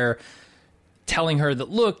 she's there telling her that,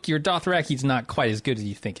 look, your Dothraki's not quite as good as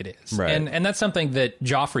you think it is. Right. And that's something that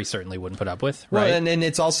Joffrey certainly wouldn't put up with, right? Well, and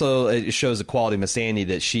it's also, it shows the quality of Missandei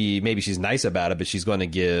that she's nice about it, but she's going to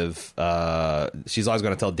give, she's always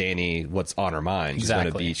going to tell Dany what's on her mind.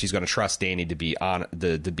 Exactly. She's going to trust Dany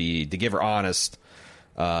to give her honest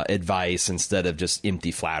advice instead of just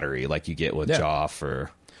empty flattery like you get with Joff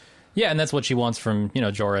or... Yeah, and that's what she wants from,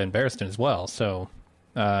 Jorah and Barristan as well. So,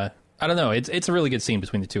 I don't know. It's a really good scene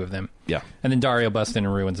between the two of them. Yeah. And then Daario busts in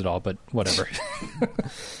and ruins it all, but whatever.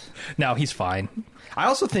 No, he's fine. I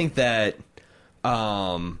also think that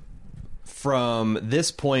from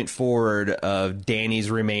this point forward of Dany's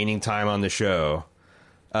remaining time on the show,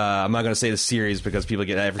 I'm not going to say the series because people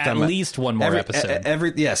get every time. At least one more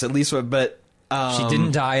episode. Yes, at least one, but... she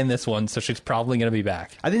didn't die in this one, so she's probably going to be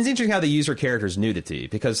back. I think it's interesting how they use her character's nudity,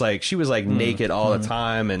 because like she was like naked all the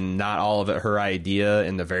time, and not all of it her idea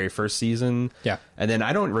in the very first season. Yeah, and then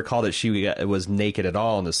I don't recall that she was naked at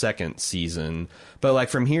all in the second season. But like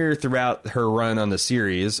from here throughout her run on the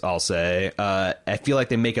series, I'll say I feel like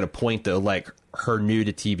they make it a point though, like her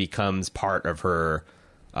nudity becomes part of her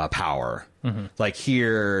power. Mm-hmm. Like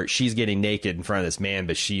here, she's getting naked in front of this man,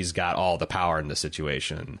 but she's got all the power in the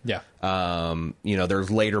situation. Yeah. There's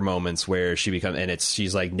later moments where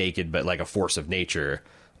she's like naked, but like a force of nature.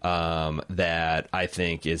 That I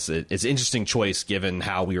think is an interesting choice given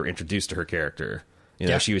how we were introduced to her character.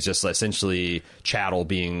 She was just essentially chattel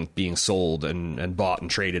being sold and bought and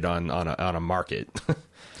traded on a market.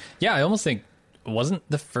 Yeah, I almost think. Wasn't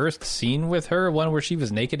the first scene with her one where she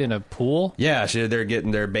was naked in a pool? Yeah,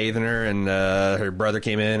 they're bathing her, and her brother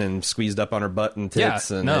came in and squeezed up on her butt and tits.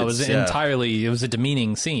 Yeah, and no, it was entirely. It was a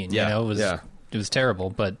demeaning scene. Yeah, it was terrible.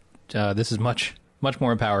 But this is much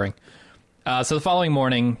more empowering. So the following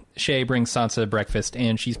morning, Shay brings Sansa breakfast,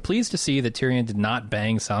 and she's pleased to see that Tyrion did not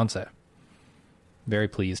bang Sansa. Very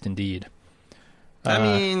pleased indeed. I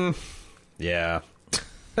mean, yeah.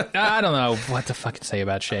 I don't know what to fucking say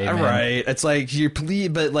about Shay, man. Right. It's like, you're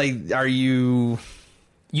pleased, but, like, are you...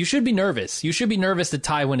 You should be nervous. You should be nervous that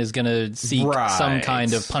Tywin is going to seek some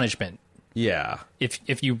kind of punishment. Yeah.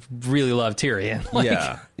 If you really love Tyrion. Like,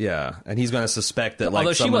 yeah. And he's going to suspect that, like,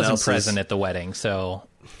 although she someone wasn't else present at the wedding, so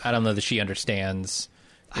I don't know that she understands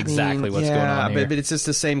exactly what's going on here. But it's just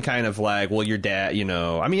the same kind of, like, well, your dad, you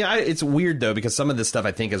know. I mean, it's weird, though, because some of this stuff,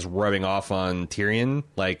 I think, is rubbing off on Tyrion.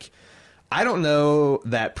 Like, I don't know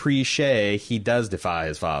that pre-Shay, he does defy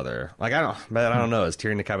his father. Like, I don't know. Is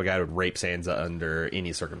Tyrion the kind of guy who would rape Sansa under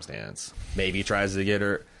any circumstance? Maybe he tries to get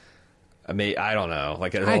her... I don't know.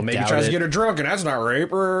 Like, maybe he tries to get her drunk, and that's not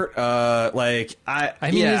rape. Or, I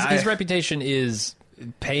mean, his reputation is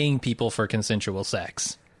paying people for consensual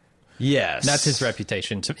sex. Yes. That's his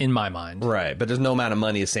reputation, in my mind. Right, but there's no amount of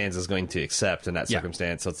money Sansa's going to accept in that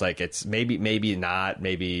circumstance. So it's like, it's maybe not,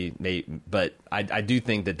 but I do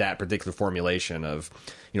think that particular formulation of,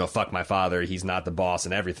 you know, fuck my father, he's not the boss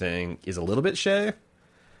and everything, is a little bit Shay.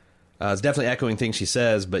 It's definitely echoing things she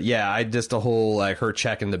says, but yeah, the whole, like, her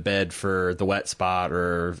checking the bed for the wet spot,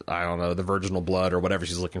 or, I don't know, the virginal blood, or whatever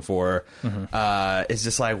she's looking for. It's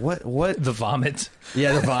just like, what? The vomit.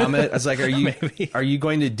 Yeah, the vomit. It's like, are you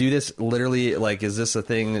going to do this literally, like, is this a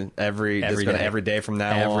thing every day from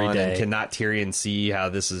now on? Day. And cannot Tyrion see how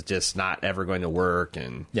this is just not ever going to work?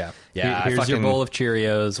 And yeah. Here's your bowl of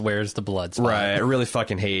Cheerios. Where's the blood spot? Right. I really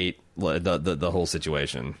fucking hate the whole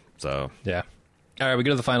situation. So yeah. All right, we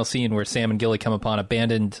go to the final scene where Sam and Gilly come upon an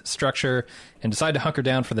abandoned structure and decide to hunker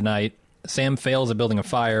down for the night. Sam fails at building a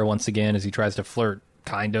fire once again as he tries to flirt,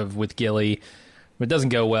 kind of, with Gilly, but it doesn't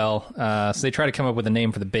go well. So they try to come up with a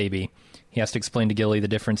name for the baby. He has to explain to Gilly the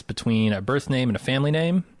difference between a birth name and a family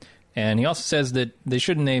name. And he also says that they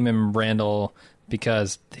shouldn't name him Randall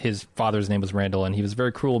because his father's name was Randall, and he was a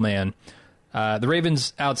very cruel man. The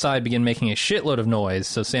ravens outside begin making a shitload of noise,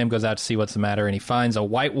 so Sam goes out to see what's the matter, and he finds a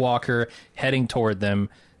White Walker heading toward them,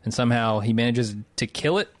 and somehow he manages to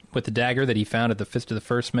kill it with the dagger that he found at the Fist of the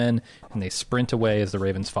First Men, and they sprint away as the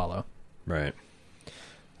ravens follow. Right.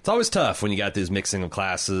 It's always tough when you got these mixing of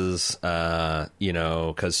classes, you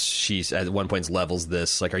know, because she's at one point levels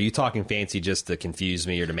this, like, are you talking fancy just to confuse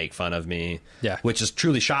me or to make fun of me? Yeah. Which is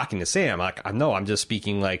truly shocking to Sam. Like, no, I'm just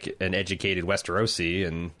speaking like an educated Westerosi,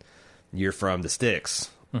 and you're from the sticks,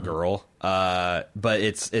 girl. But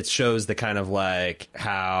it shows the kind of, like,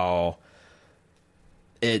 how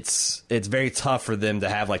it's very tough for them to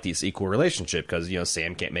have, like, this equal relationship, because, you know,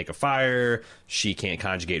 Sam can't make a fire, she can't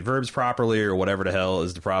conjugate verbs properly, or whatever the hell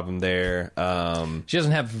is the problem there. She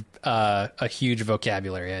doesn't have a huge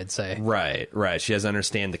vocabulary, I'd say. Right. She doesn't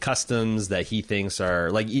understand the customs that he thinks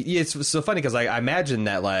are, like, it's so funny because I imagine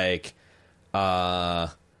that, like,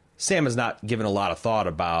 Sam has not given a lot of thought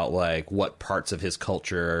about, like, what parts of his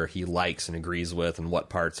culture he likes and agrees with, and what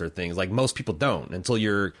parts are things, like, most people don't. Until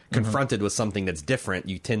you're confronted with something that's different,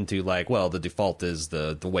 you tend to, like, well, the default is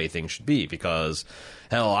the way things should be, because,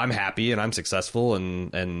 hell, I'm happy and I'm successful,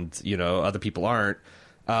 and you know, other people aren't.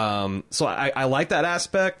 So I like that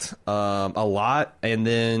aspect a lot, and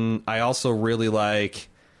then I also really like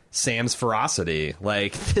Sam's ferocity.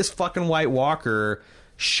 Like, this fucking White Walker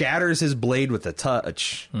shatters his blade with a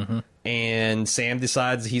touch, and Sam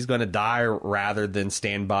decides he's going to die rather than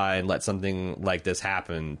stand by and let something like this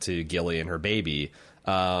happen to Gilly and her baby.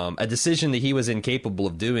 A decision that he was incapable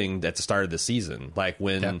of doing at the start of the season. Like,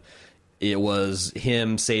 when it was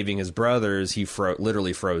him saving his brothers, he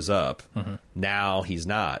literally froze up. Now he's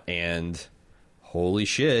not, and holy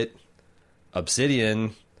shit,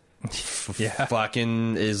 Obsidian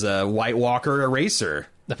fucking is a White Walker eraser.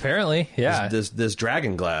 Apparently, yeah. This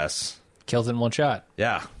dragon glass kills it in one shot.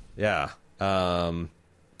 Yeah.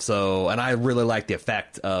 So, and I really like the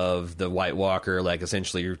effect of the White Walker, like,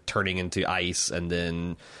 essentially you're turning into ice and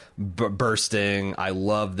then bursting. I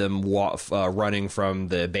love them running from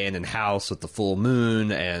the abandoned house with the full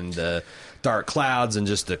moon and the dark clouds, and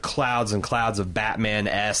just the clouds and clouds of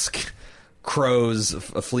Batman-esque crows,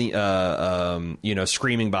 you know,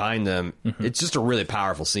 screaming behind them. It's just a really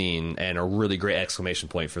powerful scene and a really great exclamation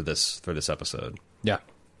point for this episode. Yeah,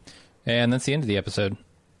 and that's the end of the episode.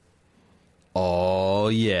 Oh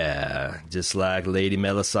yeah, just like Lady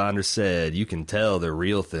Melisandre said, you can tell the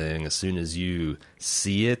real thing as soon as you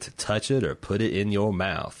see it, touch it, or put it in your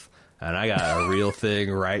mouth. And I got a real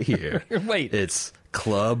thing right here. Wait, it's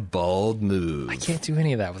Club Bald Move. I can't do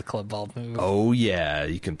any of that with Club Bald Move. Oh, yeah.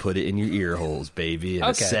 You can put it in your ear holes, baby.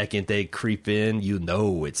 And the second they creep in, you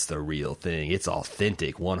know it's the real thing. It's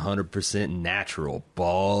authentic, 100% natural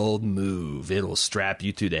Bald Move. It'll strap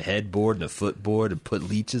you to the headboard and the footboard and put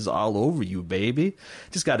leeches all over you, baby.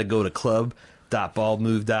 Just got to go to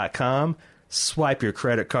club.baldmove.com. Swipe your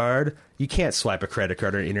credit card. You can't swipe a credit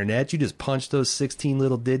card on the internet. You just punch those 16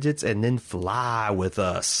 little digits and then fly with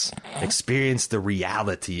us. Experience the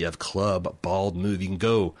reality of Club Bald Move. You can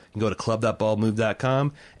go to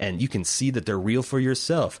club.baldmove.com and you can see that they're real for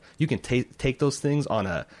yourself. You can take those things on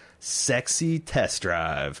a sexy test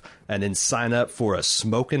drive and then sign up for a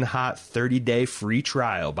smoking hot 30-day free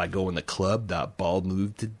trial by going to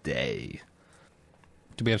club.baldmove today.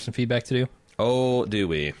 Do we have some feedback to do? Oh, do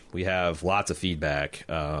we? We have lots of feedback.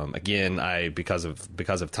 Again, because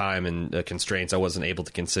of time and constraints, I wasn't able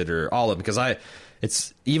to consider all of them because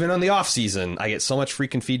it's even on the off season, I get so much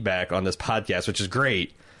freaking feedback on this podcast, which is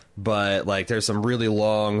great. But like, there's some really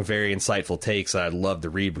long, very insightful takes that I'd love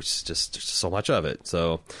to read, which is just so much of it.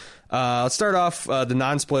 So let's start off the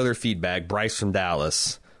non-spoiler feedback. Bryce from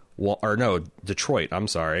Dallas, Detroit. I'm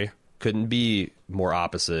sorry, couldn't be more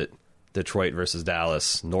opposite. Detroit versus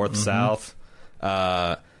Dallas, north south.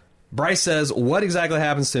 Bryce says, what exactly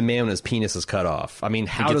happens to a man when his penis is cut off? I mean,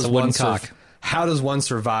 how does one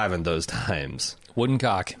survive in those times? Wooden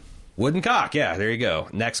cock. Wooden cock, yeah, there you go.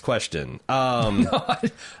 Next question. I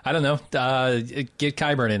don't know. Get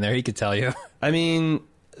Kyburn in there, he could tell you. I mean,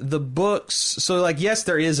 the books, so like, yes,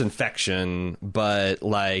 there is infection, but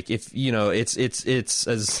like, if you know, it's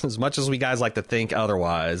as much as we guys like to think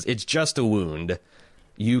otherwise, it's just a wound.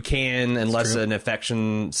 You can, unless an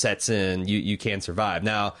infection sets in, you can survive.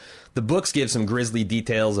 Now, the books give some grisly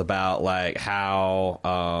details about like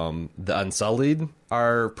how the Unsullied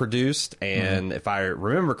are produced, and if I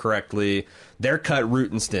remember correctly, they're cut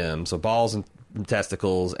root and stem, so balls and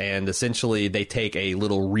testicles, and essentially they take a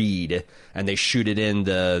little reed and they shoot it in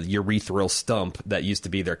the urethral stump that used to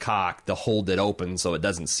be their cock to hold it open so it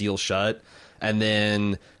doesn't seal shut. And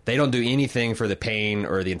then they don't do anything for the pain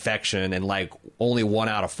or the infection, and like only 1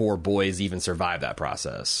 out of 4 boys even survive that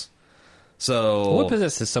process. So what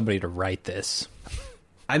possesses somebody to write this?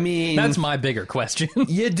 I mean, that's my bigger question.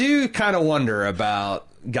 You do kind of wonder about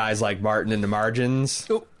guys like Martin in the margins.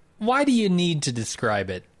 Why do you need to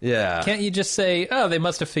describe it? Yeah. Can't you just say, oh, they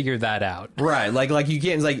must have figured that out? Right. Like you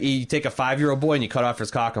can't, like, you take a 5-year-old boy and you cut off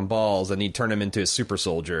his cock and balls and you turn him into a super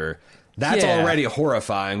soldier. That's already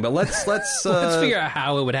horrifying, but let's let's figure out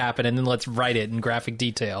how it would happen, and then let's write it in graphic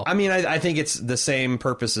detail. I mean, I think it's the same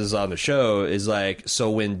purposes on the show, is like,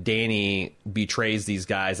 so when Danny betrays these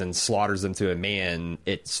guys and slaughters them to a man,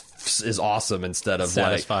 is awesome instead of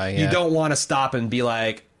satisfying. Like, you don't want to stop and be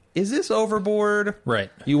like, is this overboard?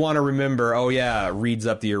 Right. You want to remember, oh yeah, reeds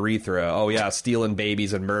up the urethra. Oh yeah, stealing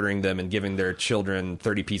babies and murdering them and giving their children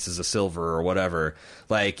 30 pieces of silver or whatever.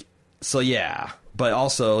 Like, so yeah. But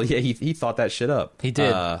also, yeah, he thought that shit up. He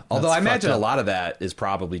did. Although I imagine a lot of that is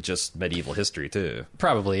probably just medieval history, too.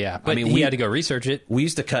 Probably, yeah. But I mean, he had to go research it. We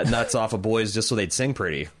used to cut nuts off of boys just so they'd sing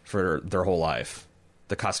pretty for their whole life.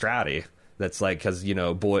 The castrati. That's like, because, you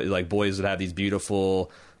know, boys would have these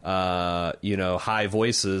beautiful, high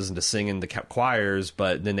voices and to sing in the choirs,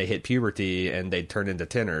 but then they hit puberty and they'd turn into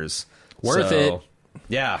tenors. Worth it.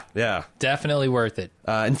 Yeah. Definitely worth it.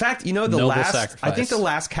 In fact, you know, I think the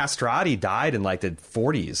last castrati died in like the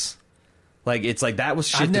 40s. Like, it's like that was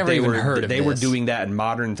shit I've never even heard of they this. were doing that in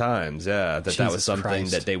modern times. Yeah, that was something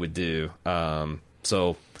Christ. that they would do.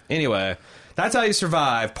 So anyway, that's how you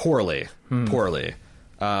survive poorly.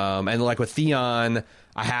 And like with Theon,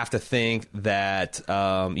 I have to think that,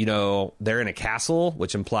 they're in a castle,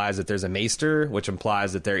 which implies that there's a maester, which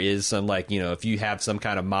implies that there is some, like, you know, if you have some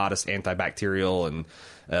kind of modest antibacterial and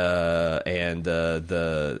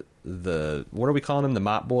the what are we calling him? The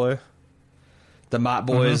mop boy? The mop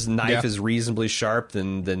boy's knife is reasonably sharp,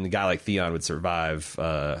 then a guy like Theon would survive,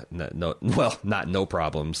 not no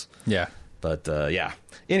problems. Yeah. But, yeah.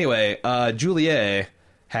 Anyway, Juliet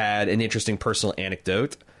had an interesting personal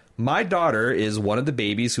anecdote. My daughter is one of the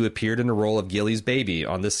babies who appeared in the role of Gilly's baby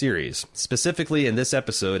on this series. Specifically in this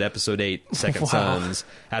episode 8, Second Sons,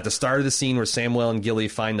 at the start of the scene where Samwell and Gilly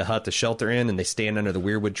find the hut to shelter in and they stand under the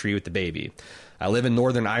weirwood tree with the baby. I live in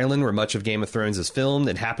Northern Ireland, where much of Game of Thrones is filmed,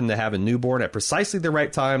 and happened to have a newborn at precisely the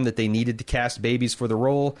right time that they needed to cast babies for the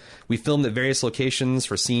role. We filmed at various locations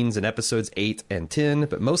for scenes in episodes 8 and 10,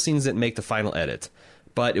 but most scenes didn't make the final edit.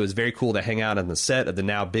 But it was very cool to hang out on the set of the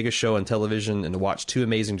now biggest show on television and to watch 2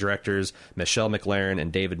 amazing directors, Michelle MacLaren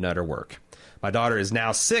and David Nutter, work. My daughter is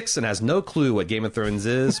now 6 and has no clue what Game of Thrones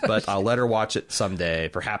is, but I'll let her watch it someday,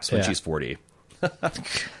 perhaps when she's 40.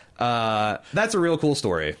 That's a real cool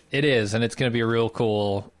story. It is, and it's going to be a real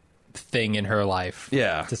cool thing in her life.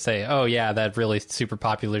 Yeah. To say, oh, yeah, that really super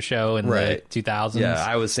popular show in the 2000s. Yeah,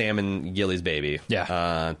 I was Sam and Gilly's baby.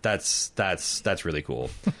 Yeah. That's really cool.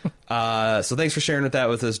 So thanks for sharing that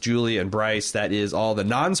with us, Julie and Bryce. That is all the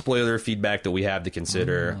non-spoiler feedback that we have to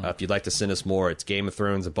consider. If you'd like to send us more, it's Game of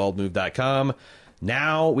Thrones at baldmove.com.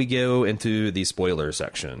 Now we go into the spoiler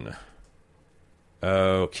section.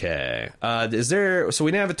 Okay. So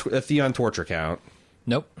we didn't have a Theon torture count.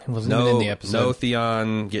 Nope. It wasn't even in the episode. No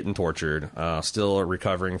Theon getting tortured. Still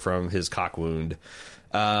recovering from his cock wound.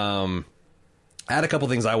 I had a couple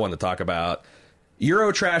things I wanted to talk about.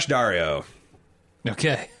 Eurotrash Dario.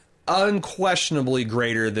 Okay. Unquestionably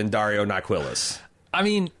greater than Dario Naquilis. I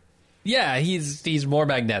mean, yeah, he's more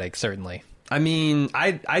magnetic, certainly. I mean,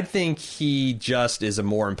 I think he just is a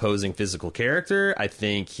more imposing physical character. I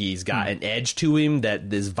think he's got an edge to him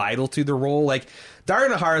that is vital to the role. Like,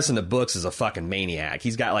 Dario Naharis in the books is a fucking maniac.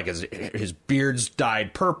 He's got, like, his beard's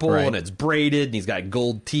dyed purple, and it's braided, and he's got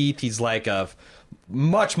gold teeth. He's like a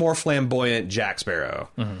much more flamboyant Jack Sparrow.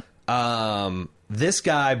 This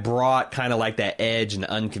guy brought kind of like that edge and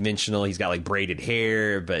unconventional. He's got, like, braided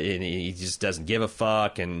hair, but he just doesn't give a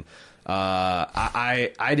fuck, and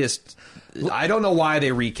I don't know why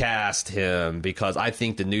they recast him, because I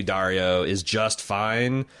think the new Dario is just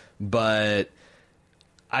fine, but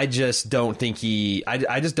I just don't think I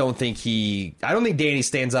don't think Dany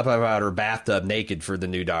stands up out her bathtub naked for the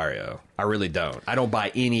new Dario. I really don't. I don't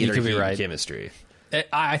buy any of their chemistry.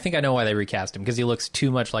 I think I know why they recast him, because he looks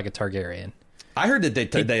too much like a Targaryen. I heard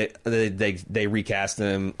that they recast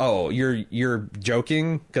him. Oh, you're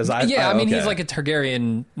joking? Because I mean, he's like a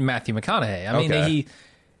Targaryen Matthew McConaughey. I mean,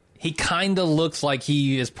 he kind of looks like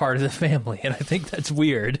he is part of the family, and I think that's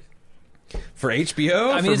weird. For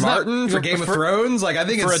HBO, I mean, for Martin, for Game of Thrones, like I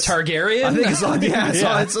think for a Targaryen. I think it's on.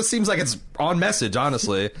 Yeah, it seems like it's on message.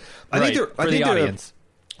 Honestly, I think for the audience,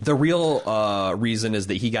 the real reason is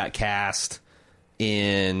that he got cast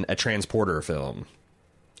in a Transporter film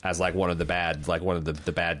as like one of the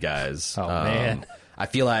bad guys. Oh man. I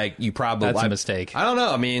feel like you probably... That's a mistake. I don't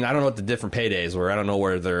know. I mean, I don't know what the different paydays were. I don't know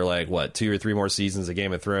where they're like, 2 or 3 more seasons of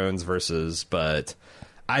Game of Thrones versus... But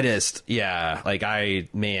I just... Yeah, like I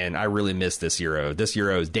really miss this Euro. This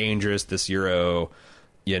Euro is dangerous. This Euro,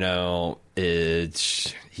 he's...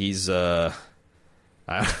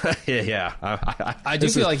 I do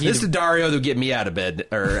feel like this is Dario that would get me out of bed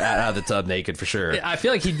or out of the tub naked for sure. I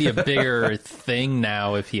feel like he'd be a bigger thing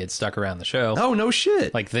now if he had stuck around the show. Oh no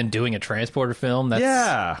shit! Like than doing a Transporter film.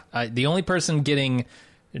 The only person getting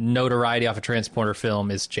notoriety off a Transporter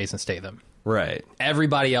film is Jason Statham. Right.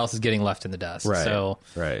 Everybody else is getting left in the dust. Right. So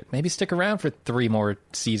maybe stick around for 3 more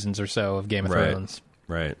seasons or so of Game of Thrones.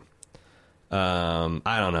 Right. I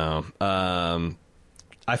don't know.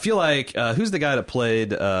 I feel like who's the guy that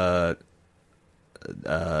played the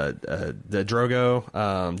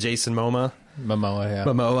Drogo? Jason Momoa. Yeah.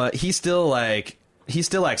 Momoa. He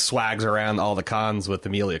still swags around all the cons with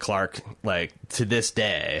Emilia Clarke like to this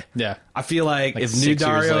day. Yeah. I feel like if new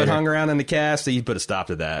Dario had hung around in the cast, he'd put a stop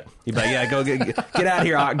to that. He'd be like, yeah, go get out of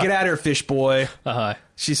here, get out of here, fish boy.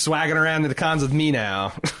 She's swagging around to the cons with me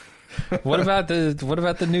now. What about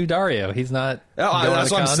the new Dario? He's not. That's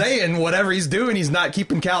what I'm saying. Whatever he's doing, he's not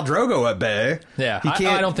keeping Khal Drogo at bay. Yeah,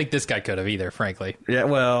 I don't think this guy could have either. Frankly. Yeah.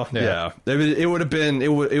 Well. Yeah. It would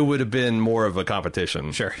have been more of a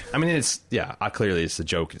competition. Sure. I mean, clearly it's a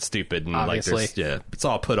joke. It's stupid and obviously. It's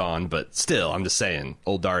all put on. But still, I'm just saying,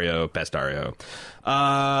 old Dario, best Dario.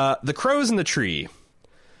 The Crows in the Tree.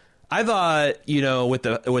 I thought,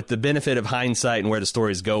 with the benefit of hindsight and where the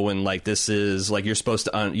story's going, like this is like you're supposed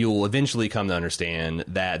to, you'll eventually come to understand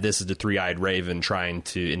that this is the Three-Eyed Raven trying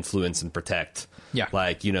to influence and protect. Yeah.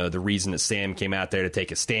 Like, the reason that Sam came out there to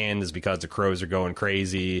take a stand is because the Crows are going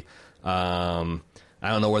crazy. I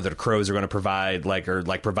don't know whether the Crows are going to provide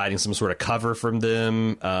providing some sort of cover from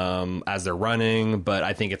them as they're running, but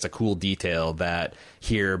I think it's a cool detail that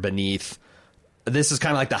here beneath. This is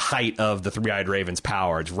kind of like the height of the Three-Eyed Raven's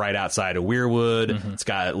power. It's right outside of Weirwood. Mm-hmm. It's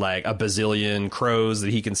got like a bazillion crows that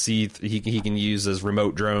he can see. He can use as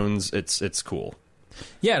remote drones. It's cool.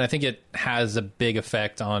 Yeah, and I think it has a big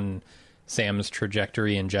effect on Sam's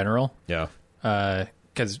trajectory in general. Yeah,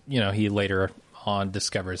 because he later on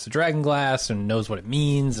discovers the dragon glass and knows what it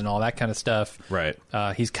means and all that kind of stuff. Right.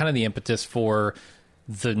 He's kind of the impetus for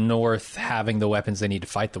the North having the weapons they need to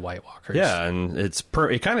fight the White Walkers. Yeah, and it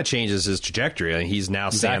kind of changes his trajectory. I mean, he's now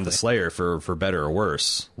Sam the Slayer for better or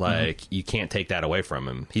worse. Like, you can't take that away from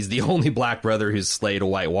him. He's the only black brother who's slayed a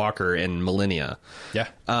White Walker in millennia. Yeah.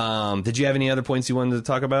 Did you have any other points you wanted to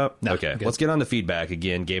talk about? No. Okay, let's get on to feedback.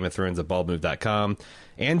 Again, Game of Thrones at baldmove.com.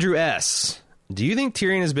 Andrew S. Do you think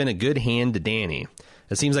Tyrion has been a good hand to Dany?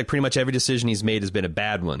 It seems like pretty much every decision he's made has been a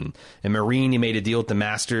bad one. In Meereen, he made a deal with the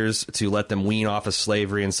Masters to let them wean off of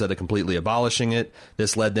slavery instead of completely abolishing it.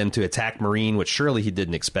 This led them to attack Meereen, which surely he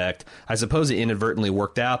didn't expect. I suppose it inadvertently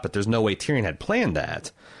worked out, but there's no way Tyrion had planned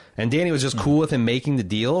that. And Dany was just cool with him making the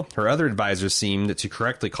deal. Her other advisors seemed to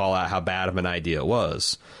correctly call out how bad of an idea it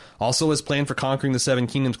was. Also, his plan for conquering the Seven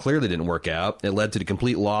Kingdoms clearly didn't work out. It led to the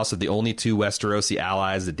complete loss of the only two Westerosi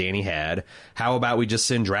allies that Dany had. How about we just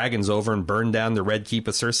send dragons over and burn down the Red Keep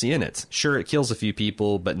with Cersei in it? Sure, it kills a few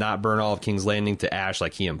people, but not burn all of King's Landing to ash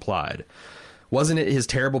like he implied. Wasn't it his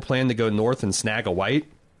terrible plan to go north and snag a White?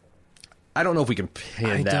 I don't know if we can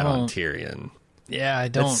pin that on Tyrion. Yeah, I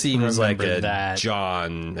don't. That seems like a that.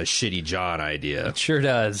 a shitty Jon idea. It sure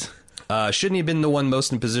does. Shouldn't he have been the one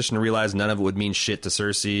most in position to realize none of it would mean shit to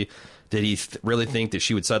Cersei? Did he really think that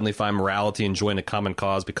she would suddenly find morality and join a common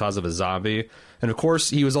cause because of a zombie? And of course,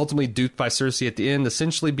 he was ultimately duped by Cersei at the end,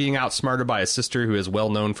 essentially being outsmarted by a sister who is well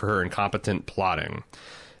known for her incompetent plotting.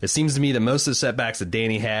 It seems to me that most of the setbacks that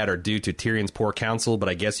Dany had are due to Tyrion's poor counsel, but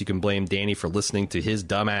I guess you can blame Dany for listening to his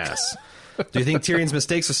dumb ass. Do you think Tyrion's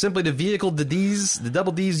mistakes are simply the vehicle the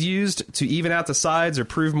double D's used to even out the sides or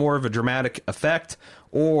prove more of a dramatic effect?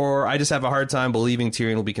 Or I just have a hard time believing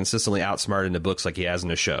Tyrion will be consistently outsmarted in the books like he has in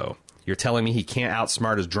the show. You're telling me he can't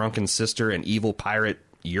outsmart his drunken sister and evil pirate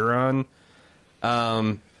Euron?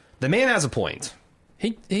 The man has a point.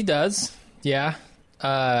 He does, yeah.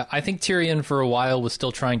 I think Tyrion for a while was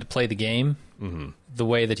still trying to play the game the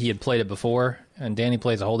way that he had played it before, and Dany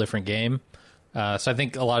plays a whole different game. So I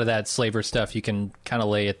think a lot of that slaver stuff you can kind of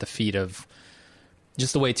lay at the feet of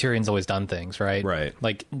just the way Tyrion's always done things, right? Right.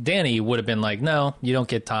 Like, Dany would have been like, no, you don't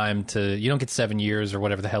get 7 years or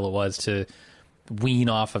whatever the hell it was to wean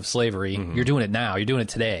off of slavery. You're doing it now. You're doing it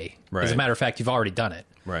today. Right. As a matter of fact, you've already done it.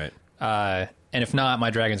 Right. And if not, my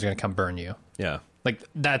dragons are going to come burn you. Yeah. Like,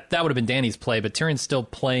 that would have been Dany's play, but Tyrion's still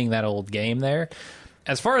playing that old game there.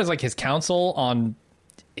 As far as, like, his counsel on,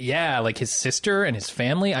 like, his sister and his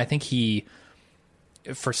family, I think he,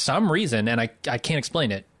 for some reason, and I can't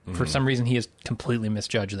explain it, for some reason he has completely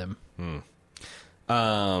misjudged them.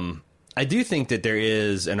 I do think that there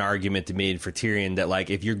is an argument to be made for Tyrion that, like,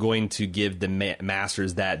 if you're going to give the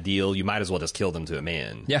Masters that deal, you might as well just kill them to a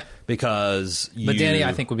man. Yeah. Because But Dany,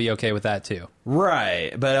 I think, would be okay with that, too.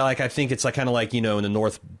 Right. But, like, I think it's like kind of like, in the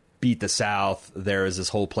North beat the South, there is this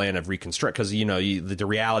whole plan of reconstruct. Because, the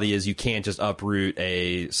reality is you can't just uproot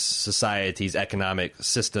a society's economic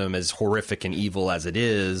system as horrific and evil as it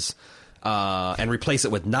is and replace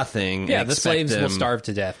it with nothing. Yeah, the slaves will starve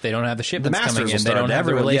to death. They don't have the shipments coming in. They don't have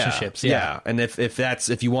the relationships. Yeah. And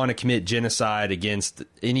if you want to commit genocide against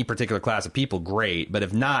any particular class of people, great. But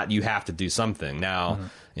if not, you have to do something. Now,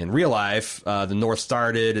 in real life, the North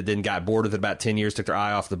started, and then got bored with it about 10 years, took their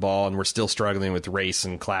eye off the ball, and we're still struggling with race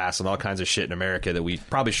and class and all kinds of shit in America that we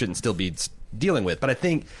probably shouldn't still be dealing with. But I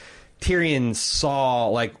think Tyrion saw,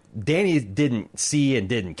 like, Dany didn't see and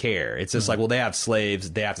didn't care. It's just like, well, they have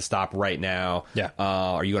slaves. They have to stop right now. Yeah.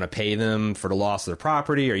 Are you going to pay them for the loss of their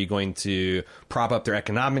property? Are you going to prop up their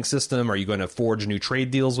economic system? Are you going to forge new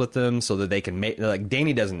trade deals with them so that they can make, like,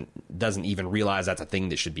 Dany doesn't even realize that's a thing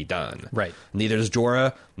that should be done. Right. Neither does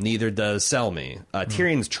Jorah. Neither does Selmy.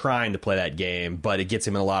 Tyrion's trying to play that game, but it gets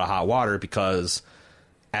him in a lot of hot water because,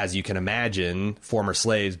 as you can imagine, former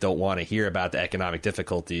slaves don't want to hear about the economic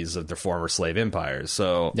difficulties of their former slave empires.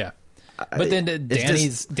 So yeah, but then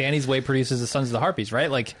Dany's way produces the Sons of the Harpies, right?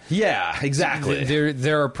 Like, yeah, exactly.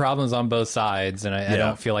 There are problems on both sides, and I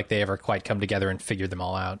don't feel like they ever quite come together and figure them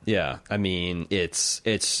all out. Yeah, I mean, it's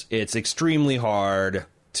extremely hard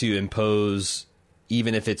to impose,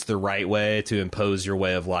 even if it's the right way, to impose your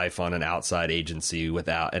way of life on an outside agency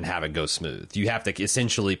without and have it go smooth. You have to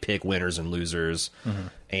essentially pick winners and losers.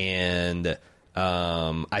 And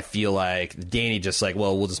I feel like Dany just like,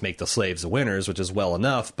 well, we'll just make the slaves the winners, which is well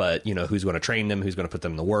enough. But, who's going to train them? Who's going to put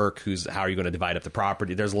them to work? How are you going to divide up the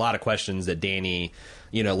property? There's a lot of questions that Dany,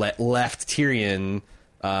 left Tyrion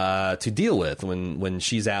to deal with when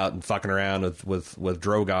she's out and fucking around with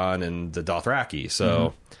Drogon and the Dothraki.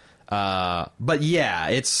 So, but yeah,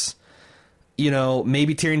 it's,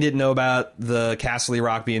 maybe Tyrion didn't know about the Casterly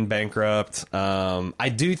Rock being bankrupt. I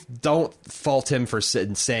don't fault him for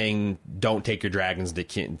saying don't take your dragons to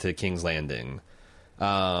King's Landing,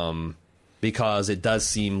 because it does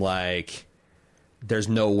seem like there's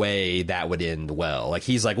no way that would end well. Like,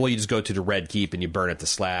 he's like, well, you just go to the Red Keep and you burn it to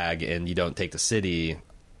slag and you don't take the city.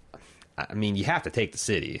 I mean, you have to take the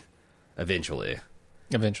city eventually.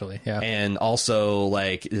 Eventually, yeah. And also,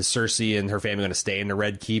 like, is Cersei and her family going to stay in the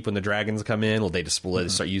Red Keep when the dragons come in? Will they just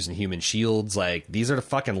start using human shields? Like, these are the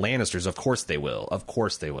fucking Lannisters. Of course they will. Of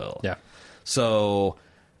course they will. Yeah. So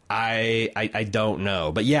I don't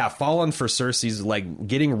know. But yeah, falling for Cersei's, like,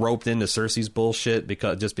 getting roped into Cersei's bullshit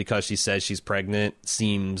because she says she's pregnant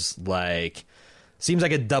seems like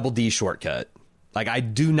a double D shortcut. Like, I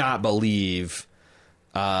do not believe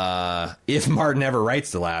if Martin ever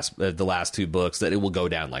writes the last two books that it will go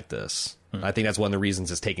down like this. I think that's one of the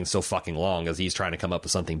reasons it's taking so fucking long, is he's trying to come up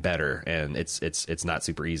with something better, and it's not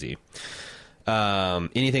super easy.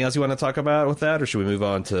 Anything else you want to talk about with that, or should we move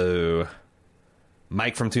on to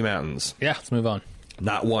Mike from Two Mountains? Yeah, let's move on.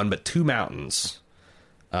 Not one, but two mountains.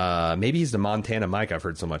 Maybe he's the Montana Mike I've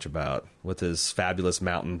heard so much about, with his fabulous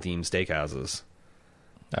mountain-themed steakhouses.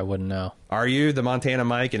 I wouldn't know. Are you the Montana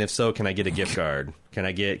Mike? And if so, can I get a gift card? Can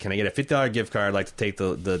I get a $50 gift card? I'd like to take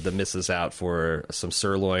the missus out for some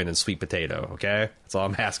sirloin and sweet potato. Okay, that's all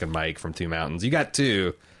I'm asking, Mike from Two Mountains. You got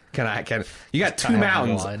two. You got Two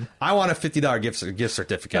Mountains. One. I want a $50 gift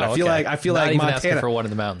certificate. Oh, I feel Not like even Montana asking for one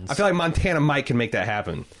of the mountains. I feel like Montana Mike can make that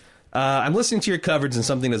happen. I'm listening to your coverage, and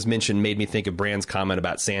something that's mentioned made me think of Bran's comment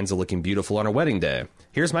about Sansa looking beautiful on her wedding day.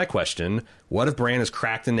 Here's my question. What if Bran is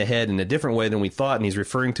cracked in the head in a different way than we thought, and he's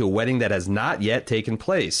referring to a wedding that has not yet taken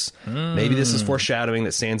place? Maybe this is foreshadowing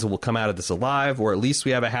that Sansa will come out of this alive, or at least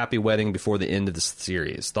we have a happy wedding before the end of the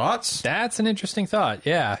series. Thoughts? That's an interesting thought,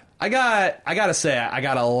 yeah. I gotta say, I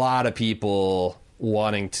got a lot of people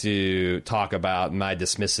wanting to talk about my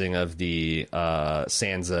dismissing of the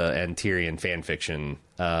Sansa and Tyrion fan fiction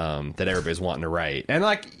that everybody's wanting to write. And,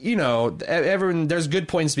 like, you know, everyone, there's good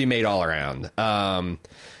points to be made all around.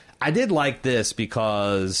 I did like this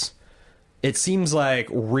because it seems like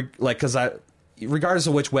because regardless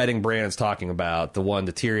of which wedding Bran is talking about, the one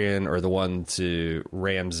to Tyrion or the one to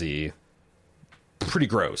Ramsay, pretty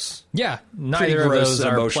gross. Yeah, neither of those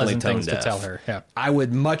are pleasant things to deaf. tell her. Yeah. I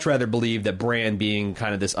would much rather believe that Bran being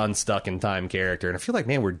kind of this unstuck in time character, and I feel like,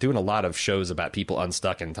 man, we're doing a lot of shows about people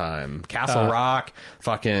unstuck in time. Castle Rock,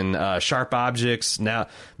 fucking Sharp Objects, now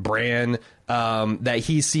Bran, that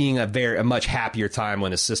he's seeing a much happier time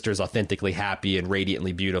when his sister's authentically happy and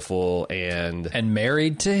radiantly beautiful and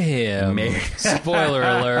married to him. Spoiler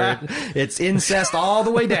alert. It's incest all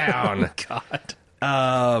the way down. God.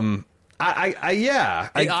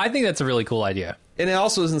 I think that's a really cool idea. And it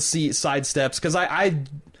also doesn't sidesteps, because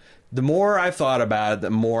the more I've thought about it,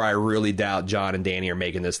 the more I really doubt Jon and Dany are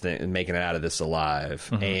making it out of this alive.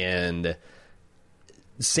 Mm-hmm. And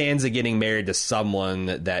Sansa getting married to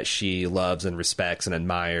someone that she loves and respects and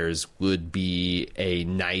admires would be a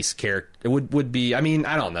nice character. It would be, I mean,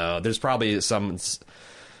 I don't know. There's probably some...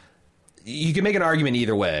 You can make an argument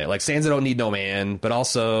either way. Like, Sansa don't need no man, but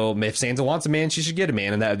also if Sansa wants a man, she should get a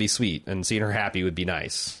man, and that would be sweet. And seeing her happy would be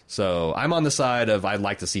nice. So I'm on the side of I'd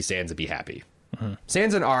like to see Sansa be happy. Mm-hmm.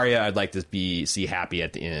 Sansa and Arya, I'd like to see happy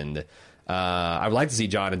at the end. I would like to see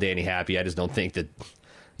Jon and Dany happy. I just don't think that,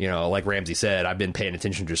 you know, like Ramsay said, I've been paying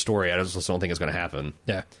attention to your story. I just don't think it's going to happen.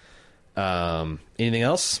 Yeah. Anything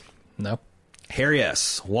else? No. Harry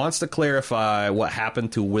S. wants to clarify what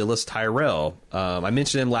happened to Willis Tyrell. I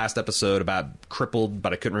mentioned him last episode about crippled,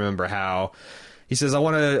 but I couldn't remember how. He says, I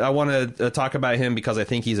want to talk about him because I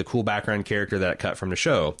think he's a cool background character that cut from the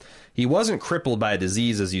show. He wasn't crippled by a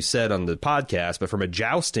disease, as you said on the podcast, but from a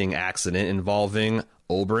jousting accident involving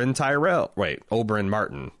Oberyn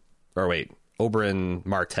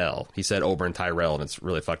Martell. He said Oberyn Tyrell, and it's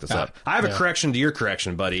really fucked us up. I have a correction to your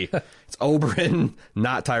correction, buddy. It's Oberyn,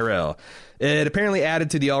 not Tyrell. It apparently added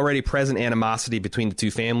to the already present animosity between the two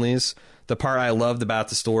families. The part I loved about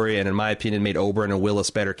the story, and in my opinion made Oberyn and Willis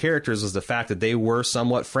better characters, was the fact that they were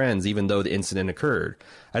somewhat friends, even though the incident occurred.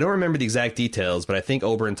 I don't remember the exact details, but I think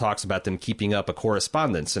Oberyn talks about them keeping up a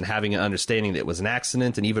correspondence and having an understanding that it was an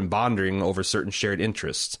accident, and even bonding over certain shared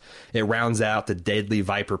interests. It rounds out the deadly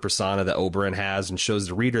viper persona that Oberyn has and shows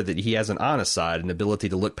the reader that he has an honest side, an ability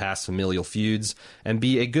to look past familial feuds and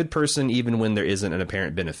be a good person even when there isn't an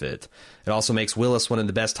apparent benefit. It also makes Willis one of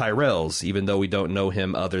the best Tyrells, even though we don't know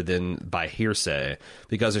him other than by hearsay,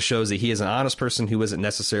 because it shows that he is an honest person who isn't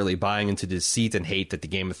necessarily buying into the deceit and hate that the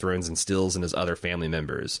Game of Thrones instills in his other family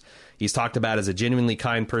members. He's talked about as a genuinely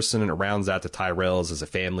kind person, and it rounds out the Tyrells as a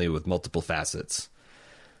family with multiple facets.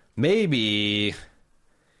 Maybe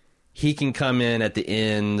he can come in at the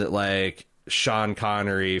end like Sean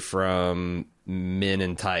Connery from Men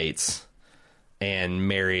in Tights and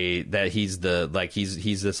marry that he's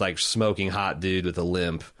this like smoking hot dude with a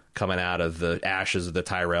limp, coming out of the ashes of the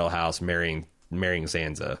Tyrell house, marrying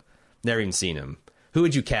Sansa. Never even seen him. Who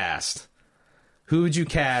would you cast? Who would you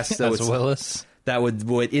cast? As Willis. That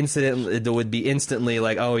would be instantly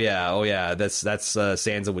like, oh yeah, that's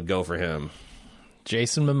Sansa would go for him.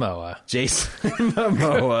 Jason Momoa.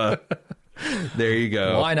 There you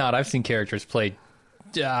go. Why not? I've seen characters play.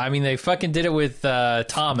 I mean, they fucking did it with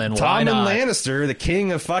Tommen. Why not? Lannister, the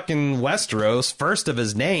king of fucking Westeros, first of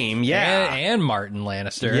his name. Yeah, and Martin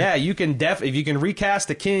Lannister. Yeah, you can if you can recast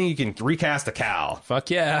a king, you can recast a cow. Fuck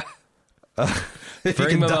yeah.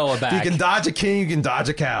 Bring Momoa back. If you can dodge a king, you can dodge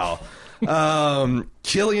a cow.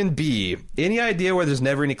 Killian B. Any idea where there's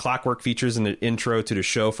never any clockwork features in the intro to the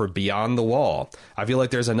show for Beyond the Wall? I feel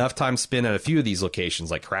like there's enough time spent at a few of these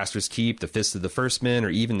locations, like Craster's Keep, the Fist of the First Men, or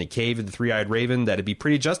even the Cave of the Three-Eyed Raven, that'd be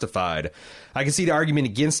pretty justified. I can see the argument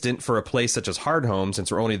against it for a place such as Hardhome,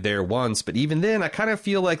 since we're only there once, but even then, I kind of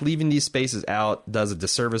feel like leaving these spaces out does a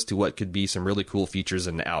disservice to what could be some really cool features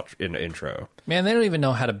in the intro. Man, they don't even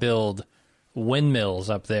know how to build windmills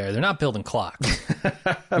up there. They're not building clocks.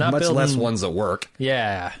 Much less ones that work.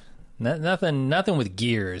 Yeah, nothing with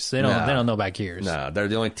gears. They don't know about gears. No, they're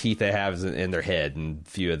the only teeth they have is in their head, and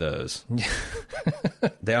few of those.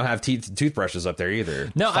 They don't have toothbrushes up there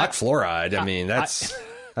either. No, fuck fluoride. I mean, that's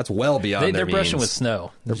well beyond. They're brushing with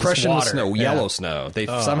snow. They're brushing with snow, yellow snow. They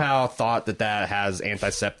somehow thought that has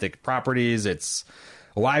antiseptic properties. It's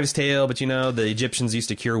a wives' tale, but the Egyptians used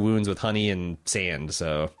to cure wounds with honey and sand.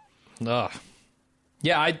 So. Ugh.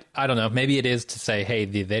 Yeah, I don't know. Maybe it is to say, hey,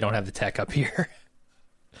 they don't have the tech up here.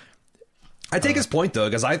 I take his point, though,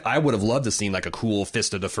 because I would have loved to see like a cool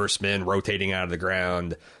Fist of the First Men rotating out of the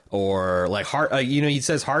ground, or like he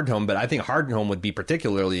says Hardhome, but I think Hardhome would be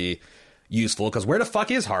particularly useful, because where the fuck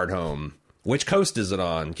is Hardhome? Which coast is it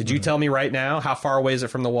on? Could you tell me right now? How far away is it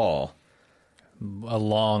from the wall? A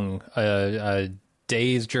long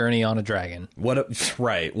day's journey on a dragon. What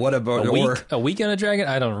about a week on a dragon?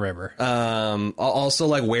 I don't remember. Also,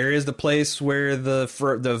 like, where is the place where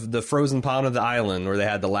the frozen pond of the island where they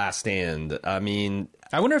had the last stand? I mean,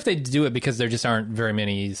 I wonder if they do it because there just aren't very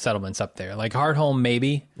many settlements up there. Like Hardhome,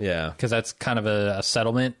 maybe. Yeah, because that's kind of a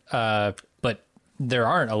settlement. But there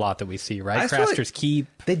aren't a lot that we see, right? Craster's Keep.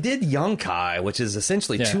 They did Yunkai, which is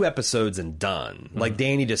essentially 2 episodes and done. Mm-hmm. Like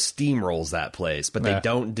Danny just steamrolls that place, but they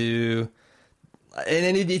don't do.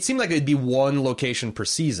 And it seemed like it'd be one location per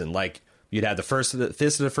season. Like you'd have the Fist of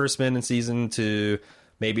the First Men in season 2,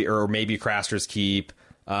 maybe Craster's Keep.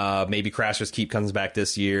 Maybe Craster's Keep comes back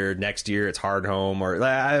this year. Next year it's Hardhome. Or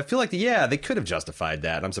I feel like they could have justified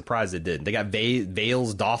that. I'm surprised they didn't. They got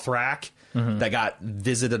Vale's Dothrak that got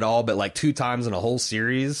visited all but like 2 times in a whole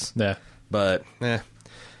series. Yeah, but if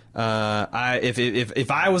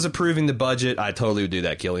I was approving the budget, I totally would do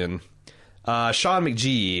that, Killian. Sean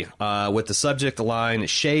McGee with the subject line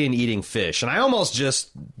Shay and eating fish, and I almost just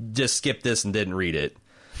skipped this and didn't read it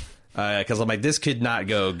because I'm like, this could not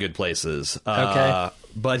go good places. Okay,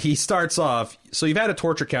 but he starts off. So you've had a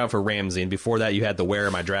torture count for Ramsay, and before that you had the Where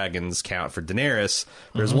Are My Dragons count for Daenerys.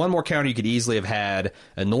 There's one more counter you could easily have had: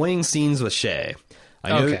 annoying scenes with Shay.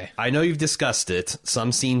 I know you've discussed it.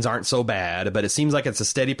 Some scenes aren't so bad, but it seems like it's a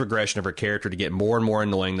steady progression of her character to get more and more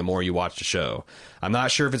annoying the more you watch the show. I'm not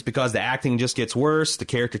sure if it's because the acting just gets worse, the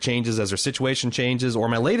character changes as her situation changes, or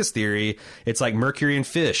my latest theory, it's like Mercury and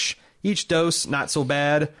Fish. Each dose, not so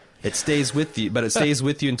bad. It stays with you, but it stays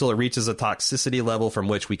with you until it reaches a toxicity level from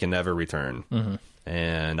which we can never return. Mm-hmm.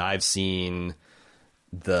 And I've seen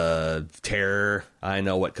the Terror. I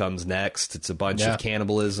know what comes next. It's a bunch of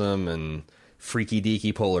cannibalism and freaky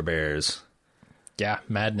deaky polar bears. Yeah,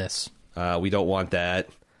 madness. We don't want that.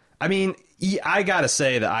 I mean, I gotta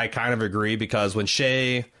say that I kind of agree, because when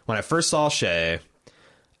I first saw Shay,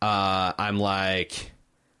 I'm like,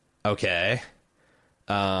 okay.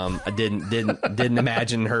 I didn't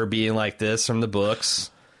imagine her being like this from the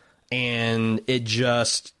books, and it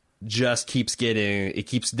just keeps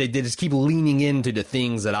they just keep leaning into the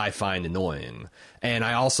things that I find annoying. And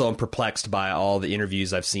I also am perplexed by all the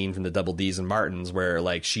interviews I've seen from the Double D's and Martins where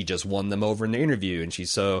like she just won them over in the interview, and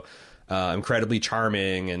she's so incredibly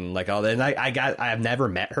charming and like all that. And I have never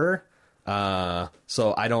met her.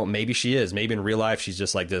 So I don't, maybe she is, maybe in real life she's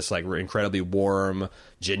just like this like incredibly warm,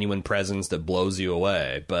 genuine presence that blows you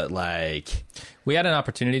away. But like, we had an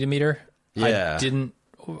opportunity to meet her. Yeah.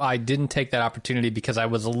 I didn't take that opportunity because I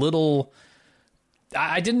was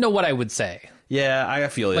I didn't know what I would say. Yeah, I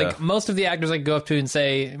feel you. Like most of the actors I go up to and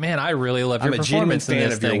say, man, I really love your performance in this thing. I'm a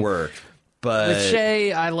genuine fan of your work. But with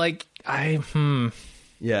Shay,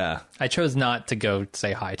 Yeah. I chose not to go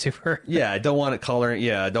say hi to her. Yeah, I don't want it coloring.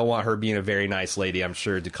 Yeah, I don't want her being a very nice lady, I'm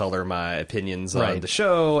sure, to color my opinions on Right. the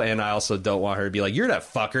show. And I also don't want her to be like, you're that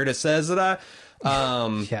fucker that says that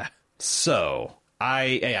Yeah. So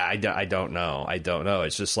I don't know. I don't know.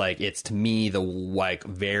 It's just like, it's to me the like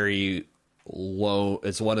very low.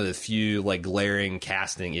 It's one of the few like glaring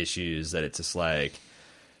casting issues that it's just like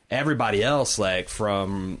everybody else, like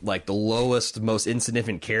from like the lowest, most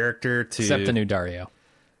insignificant character to Except the new Dario.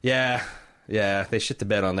 yeah, they shit the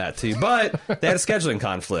bed on that too. But they had a scheduling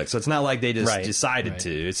conflict, so it's not like they just Right, decided right.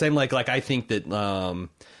 to. It's same like I think that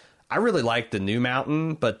I really like the new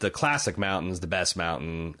Mountain, but the classic Mountain's the best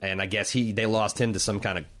Mountain, and I guess they lost him to some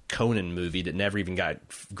kind of Conan movie that never even got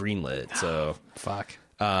greenlit. So Fuck.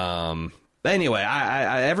 anyway,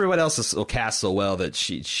 I everyone else is cast so well that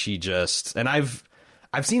she just, and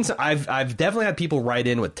I've seen some, I've definitely had people write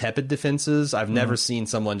in with tepid defenses. I've never seen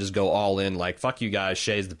someone just go all in like, fuck you guys,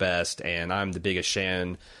 Shay's the best, and I'm the biggest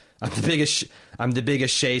Shan. I'm the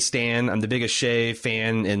biggest Shay stan. I'm the biggest Shay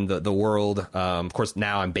fan in the world. Of course,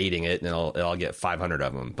 now I'm baiting it, and I'll get 500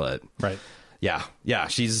 of them. But Right. yeah.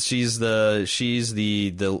 She's the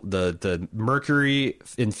mercury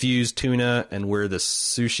infused tuna, and we're the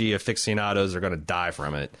sushi aficionados are going to die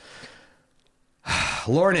from it.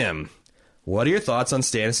 Lauren M., what are your thoughts on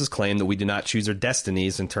Stannis' claim that we do not choose our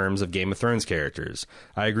destinies in terms of Game of Thrones characters?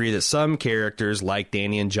 I agree that some characters, like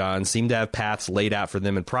Dany and Jon, seem to have paths laid out for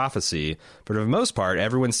them in prophecy, but for the most part,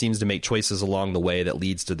 everyone seems to make choices along the way that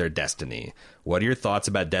leads to their destiny. What are your thoughts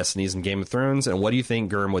about destinies in Game of Thrones, and what do you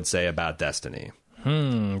think Gurm would say about destiny?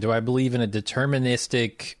 Do I believe in a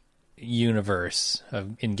deterministic universe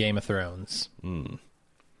in Game of Thrones?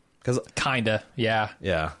 Because Kinda, yeah.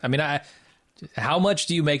 yeah, I mean, how much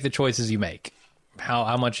do you make the choices you make?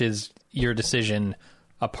 How much is your decision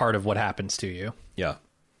a part of what happens to you? yeah.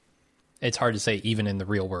 It's hard to say, even in the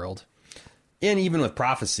real world. And even with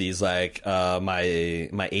prophecies, like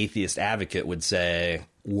my atheist advocate would say,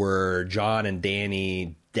 were Jon and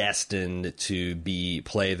Dany destined to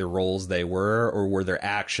play the roles they were, or were their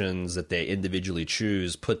actions that they individually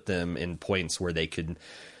choose put them in points where they could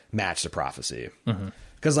match the prophecy?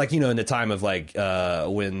 Because, like, in the time of like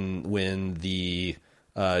when the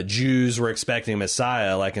Jews were expecting a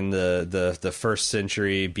Messiah, like in the first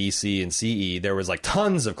century BC and CE, there was like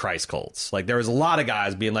tons of Christ cults. Like there was a lot of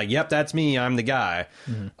guys being like, "Yep, that's me. I'm the guy."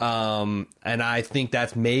 And I think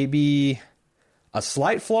that's maybe a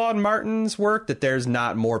slight flaw in Martin's work, that there's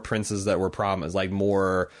not more princes that were promised, like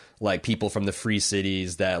more like people from the free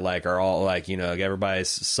cities that like are all like, everybody's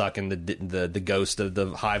sucking the ghost of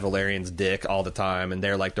the High Valyrian's dick all the time, and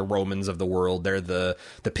they're like the Romans of the world. They're the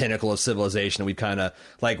pinnacle of civilization. And we kind of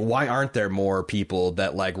like, why aren't there more people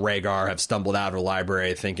that like Rhaegar have stumbled out of a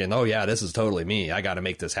library thinking, oh yeah, this is totally me, I got to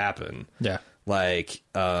make this happen? Yeah. Like,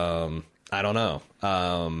 I don't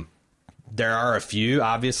know. There are a few,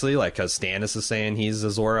 obviously, like, because Stannis is saying he's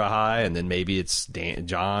Azor Ahai, and then maybe it's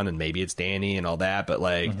Jon, and maybe it's Dany, and all that. But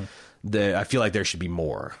like, I feel like there should be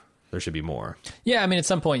more. There should be more. Yeah, I mean, at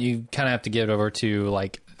some point you kind of have to get over to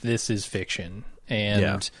like, this is fiction,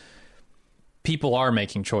 and people are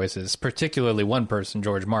making choices. Particularly one person,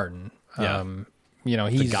 George Martin. Yeah.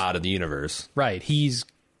 He's The god of the universe. right. He's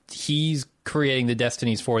creating the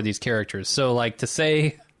destinies for these characters. So like, to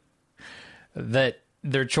say that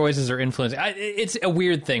their choices are influenced, it's a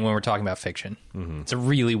weird thing when we're talking about fiction. It's a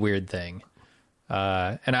really weird thing.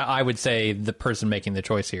 And I would say the person making the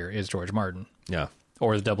choice here is George Martin, Yeah.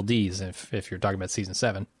 or the Double D's if you're talking about season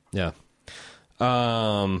 7. Yeah.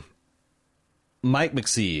 Mike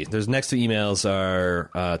McSee, there's next two emails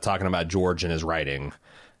are talking about George and his writing.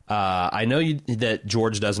 I know that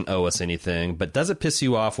George doesn't owe us anything, but does it piss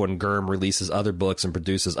you off when Gurm releases other books and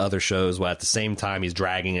produces other shows while at the same time he's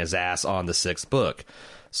dragging his ass on the 6th book?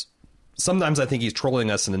 Sometimes I think he's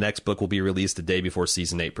trolling us, and the next book will be released the day before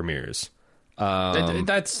season 8 premieres.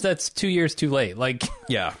 That's 2 years too late. Like,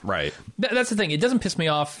 Yeah, right. that's the thing. It doesn't piss me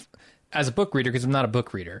off as a book reader because I'm not a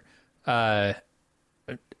book reader.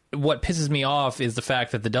 What pisses me off is the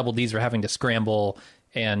fact that the Double D's are having to scramble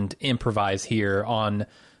and improvise here on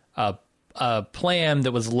a plan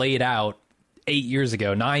that was laid out 8 years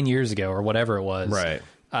ago, 9 years ago, or whatever it was. Right.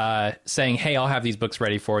 Saying, hey, I'll have these books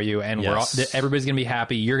ready for you, and Yes. everybody's going to be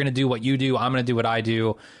happy. You're going to do what you do. I'm going to do what I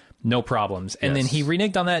do. No problems. And then Yes. he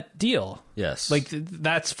reneged on that deal. Yes. Like,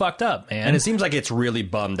 that's fucked up, man. And it seems like it's really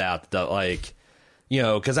bummed out that, like,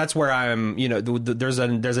 because that's where I'm, there's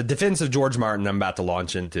a defense of George Martin I'm about to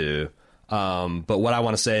launch into. But what I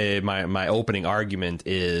want to say, my opening argument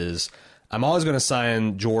is, I'm always going to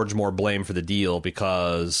assign George more blame for the deal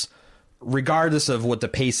because regardless of what the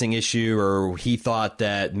pacing issue, or he thought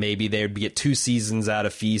that maybe they would get 2 seasons out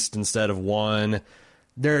of Feast instead of 1,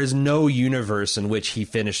 there is no universe in which he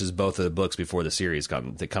finishes both of the books before the series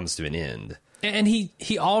comes to an end. And he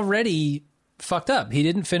already fucked up. He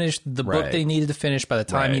didn't finish the book that he needed to finish by the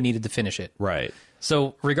time he needed to finish it. Right.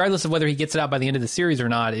 So regardless of whether he gets it out by the end of the series or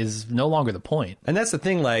not is no longer the point. And that's the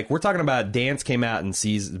thing, like, we're talking about Dance came out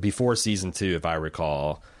before season 2, if I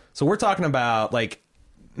recall. So we're talking about, like,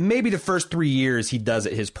 maybe the first 3 years he does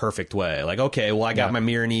it his perfect way. Like, okay, well, I got my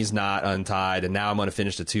Myronese knot untied, and now I'm going to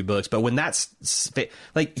finish the 2 books. But when that's,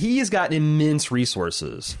 like, he has got immense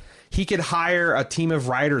resources. He could hire a team of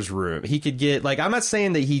writers room. He could get, like, I'm not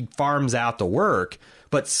saying that he farms out the work,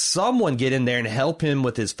 but someone get in there and help him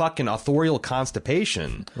with his fucking authorial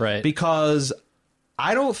constipation. Right. Because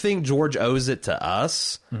I don't think George owes it to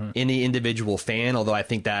us, any individual fan, although I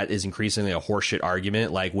think that is increasingly a horseshit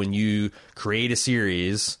argument. Like, when you create a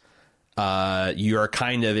series, you are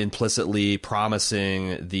kind of implicitly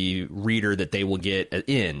promising the reader that they will get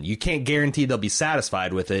in. You can't guarantee they'll be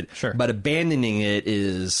satisfied with it, but abandoning it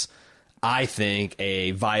is, I think,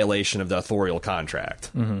 a violation of the authorial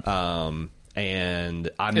contract. And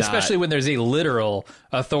I'm especially when there's a literal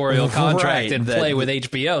authorial contract in play with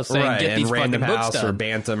HBO saying get these fucking Random books House done. or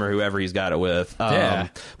Bantam or whoever he's got it with. Yeah.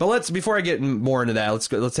 But before I get more into that,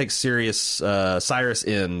 let's take serious Cyrus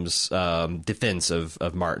M's defense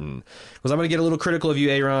of Martin, because I'm going to get a little critical of you,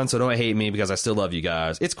 Aaron. So don't hate me, because I still love you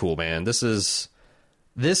guys. It's cool, man. This is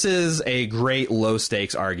a great low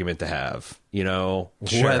stakes argument to have. You know,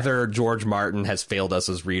 whether George Martin has failed us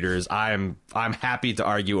as readers, I'm happy to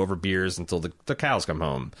argue over beers until the cows come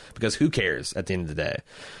home, because who cares at the end of the day?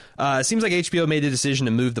 It seems like HBO made the decision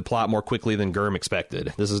to move the plot more quickly than Gurm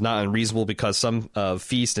expected. This is not unreasonable, because some of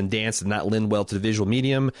Feast and Dance did not lend well to the visual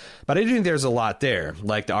medium, but I do think there's a lot there,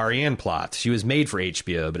 like the Ariane plot. She was made for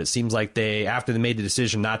HBO, but it seems like after they made the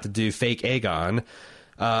decision not to do fake Aegon,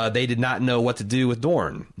 they did not know what to do with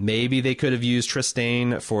Dorne. Maybe they could have used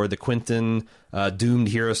Trystane for the Quentin doomed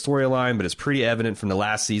hero storyline, but it's pretty evident from the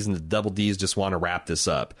last season that the Double Ds just want to wrap this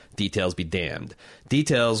up. Details be damned.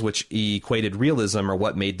 Details which equated realism are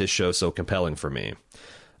what made this show so compelling for me.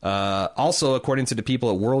 Also, according to the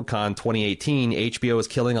people at Worldcon 2018, HBO is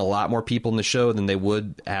killing a lot more people in the show than they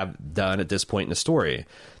would have done at this point in the story.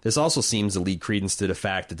 This also seems to lead credence to the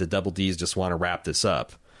fact that the Double Ds just want to wrap this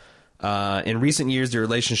up. In recent years, the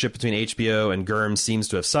relationship between HBO and Gurm seems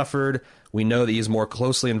to have suffered. We know that he is more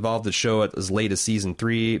closely involved in the show as late as season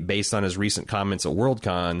 3, based on his recent comments at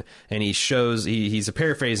Worldcon, and he's a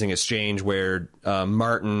paraphrasing exchange where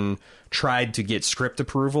Martin tried to get script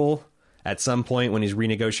approval at some point when he's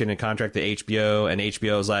renegotiating a contract at HBO, and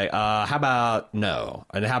HBO is like, how about no?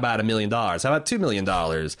 And how about $1 million? How about $2 million?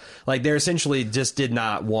 Like, they essentially just did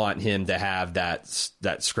not want him to have that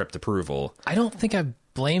script approval. I don't think I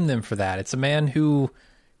blame them for that. It's a man who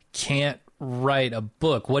can't write a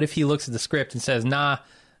book. What if he looks at the script and says, nah,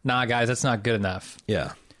 guys, that's not good enough?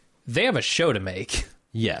 Yeah. They have a show to make.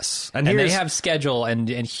 Yes. And they have schedule and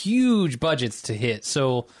huge budgets to hit.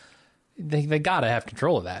 So they got to have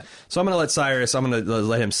control of that. So I'm going to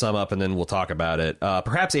let him sum up, and then we'll talk about it.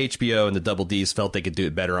 Perhaps HBO and the Double Ds felt they could do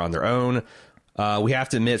it better on their own. We have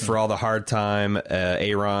to admit, for all the hard time,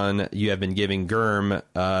 Aaron, you have been giving Gurm,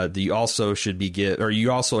 you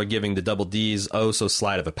also are giving the Double Ds so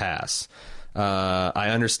slight of a pass. I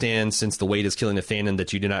understand, since the weight is killing the fandom,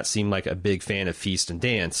 that you do not seem like a big fan of Feast and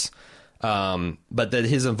Dance, but that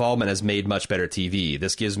his involvement has made much better TV.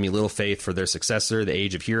 This gives me little faith for their successor, the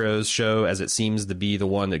Age of Heroes show, as it seems to be the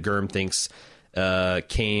one that Gurm thinks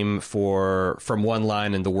came from one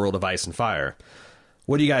line in the World of Ice and Fire.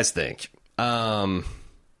 What do you guys think?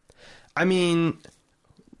 I mean,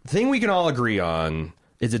 the thing we can all agree on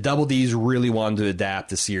is the Double Ds really wanted to adapt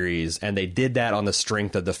the series, and they did that on the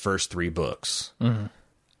strength of the first 3 books. Mm-hmm.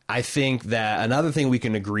 I think that another thing we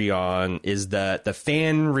can agree on is that the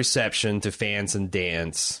fan reception to Fans and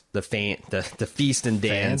Dance, the Feast and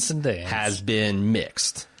Dance, has been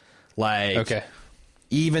mixed. Like, okay.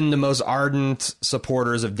 Even the most ardent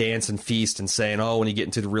supporters of Dance and Feast and saying, when you get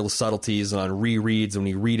into the real subtleties and on rereads, when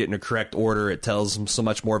you read it in a correct order, it tells so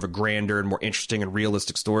much more of a grander and more interesting and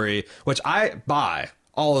realistic story, which I buy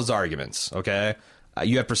all those arguments, okay?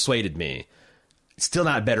 You have persuaded me. It's still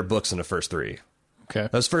not better books than the first 3. Okay.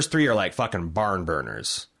 Those first 3 are like fucking barn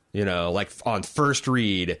burners. You know, like on first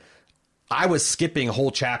read, I was skipping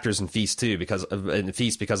whole chapters in Feast too because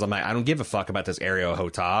I'm like, I don't give a fuck about this Ario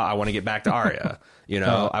Hota. I want to get back to Arya. You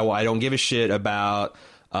know, I don't give a shit about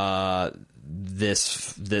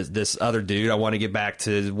this other dude. I want to get back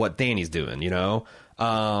to what Dany's doing. You know,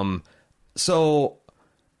 so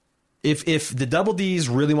if the Double D's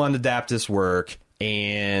really wanted to adapt this work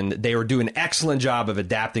and they were doing an excellent job of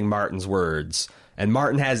adapting Martin's words, and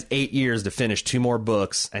Martin has 8 years to finish 2 more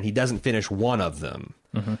books and he doesn't finish one of them.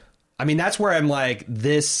 I mean, that's where I'm like,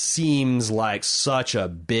 this seems like such a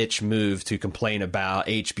bitch move to complain about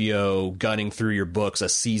HBO gunning through your books a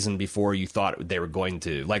season before you thought they were going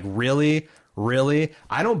to. Like, really? Really?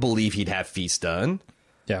 I don't believe he'd have Feast done.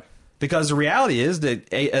 Yeah. Because the reality is that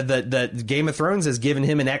Game of Thrones has given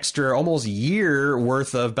him an extra almost year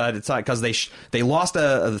worth of, by the time, because they lost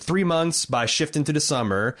 3 months by shifting to the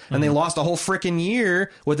summer, and they lost a whole freaking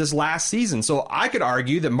year with this last season. So I could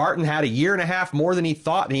argue that Martin had a year and a half more than he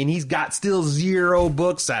thought, and he's got still 0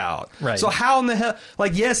 books out. Right. So how in the hell,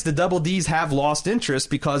 like, yes, the Double D's have lost interest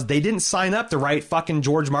because they didn't sign up to write fucking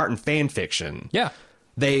George Martin fan fiction. Yeah.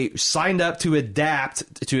 They signed up to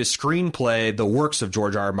adapt to a screenplay the works of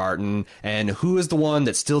George R. R. Martin, and who is the one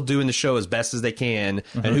that's still doing the show as best as they can,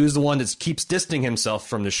 and who's the one that keeps distancing himself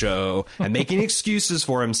from the show and making excuses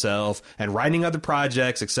for himself and writing other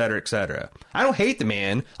projects, et cetera, et cetera. I don't hate the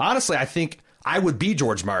man. Honestly, I think I would be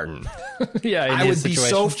George Martin. Yeah, I would be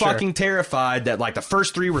so fucking terrified that like the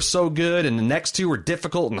first 3 were so good and the next 2 were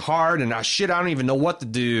difficult and hard and I don't even know what to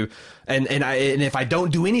do. And if I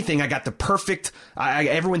don't do anything, I got the perfect.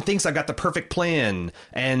 Everyone thinks I got the perfect plan,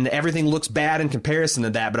 and everything looks bad in comparison to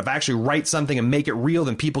that. But if I actually write something and make it real,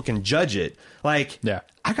 then people can judge it. Like, yeah.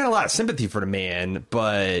 I got a lot of sympathy for the man,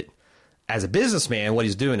 but as a businessman, what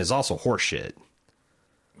he's doing is also horseshit.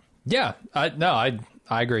 Yeah, I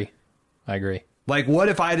agree. I agree. Like, what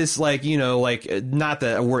if I just, like, you know, like, not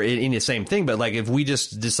that we're in the same thing, but, like, if we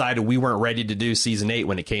just decided we weren't ready to do season 8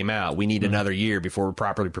 when it came out, we need another year before we're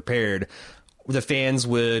properly prepared, the fans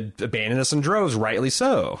would abandon us in droves, rightly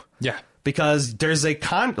so. Yeah. Because there's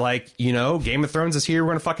like, you know, Game of Thrones is here, we're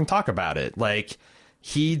going to fucking talk about it. Like,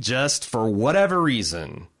 he just, for whatever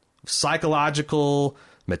reason, psychological,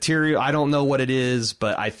 material, I don't know what it is,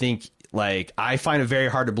 but I think, like, I find it very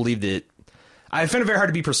hard to believe that I find it very hard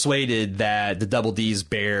to be persuaded that the Double D's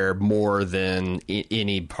bear more than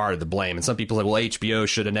any part of the blame. And some people say, well, HBO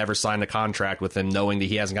should have never signed a contract with him knowing that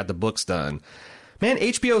he hasn't got the books done. Man,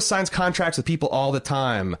 HBO signs contracts with people all the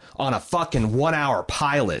time on a fucking 1-hour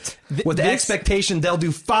pilot with the expectation they'll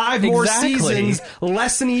do 5 more seasons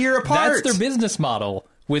less than a year apart. That's their business model.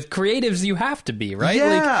 With creatives, you have to be, right?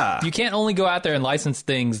 Yeah. Like, you can't only go out there and license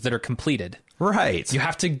things that are completed. Right. You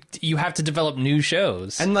have to develop new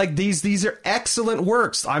shows. And like these are excellent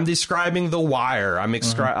works. I'm describing The Wire. I'm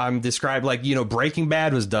describing, like, you know, Breaking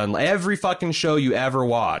Bad was done. Every fucking show you ever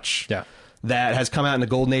watch that has come out in the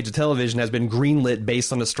golden age of television has been greenlit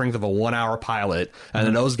based on the strength of a 1-hour pilot. And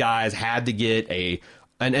then those guys had to get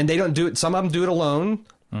and they don't do it. Some of them do it alone.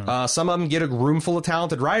 Some of them get a room full of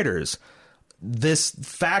talented writers. This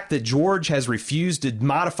fact that George has refused to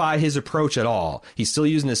modify his approach at all. He's still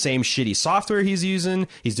using the same shitty software he's using.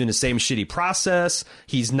 He's doing the same shitty process.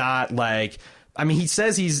 He's not like, I mean, he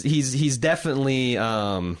says he's definitely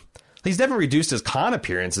reduced his con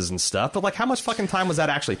appearances and stuff, but like, how much fucking time was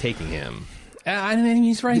that actually taking him? I mean,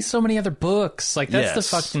 he's writing so many other books. Like, that's the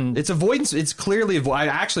fucking... It's avoidance. It's clearly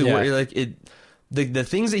like it. The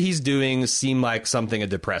things that he's doing seem like something a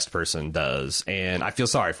depressed person does, and I feel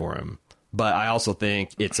sorry for him. But I also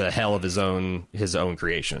think it's a hell of his own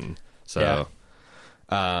creation. So,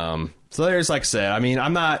 so there's, like I said, I mean,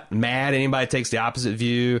 I'm not mad anybody takes the opposite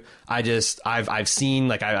view. I've seen,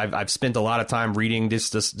 like, I've spent a lot of time reading this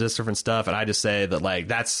different stuff, and I just say that, like,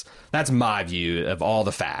 that's my view of all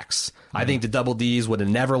the facts. I think the Double D's would have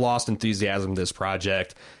never lost enthusiasm to this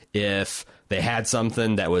project if they had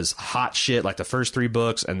something that was hot shit like the first 3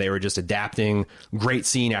 books, and they were just adapting great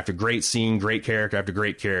scene after great scene, great character after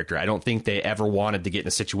great character. I don't think they ever wanted to get in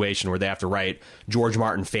a situation where they have to write George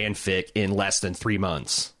Martin fanfic in less than 3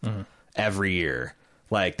 months every year.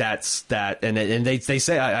 Like, that's that. And they say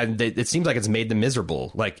it seems like it's made them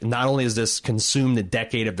miserable. Like, not only has this consumed a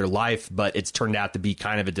decade of their life, but it's turned out to be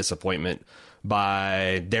kind of a disappointment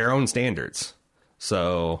by their own standards.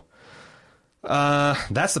 So...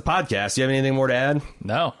 that's the podcast. Do you have anything more to add?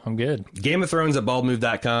 No, I'm good. Game of Thrones at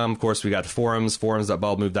baldmove.com. Of course, we got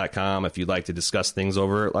forums.baldmove.com if you'd like to discuss things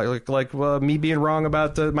over, like me being wrong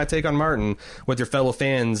about my take on Martin with your fellow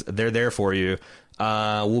fans. They're there for you.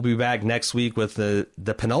 We'll be back next week with the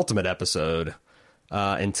penultimate episode.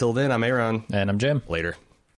 Until then, I'm Aaron. And I'm Jim. Later.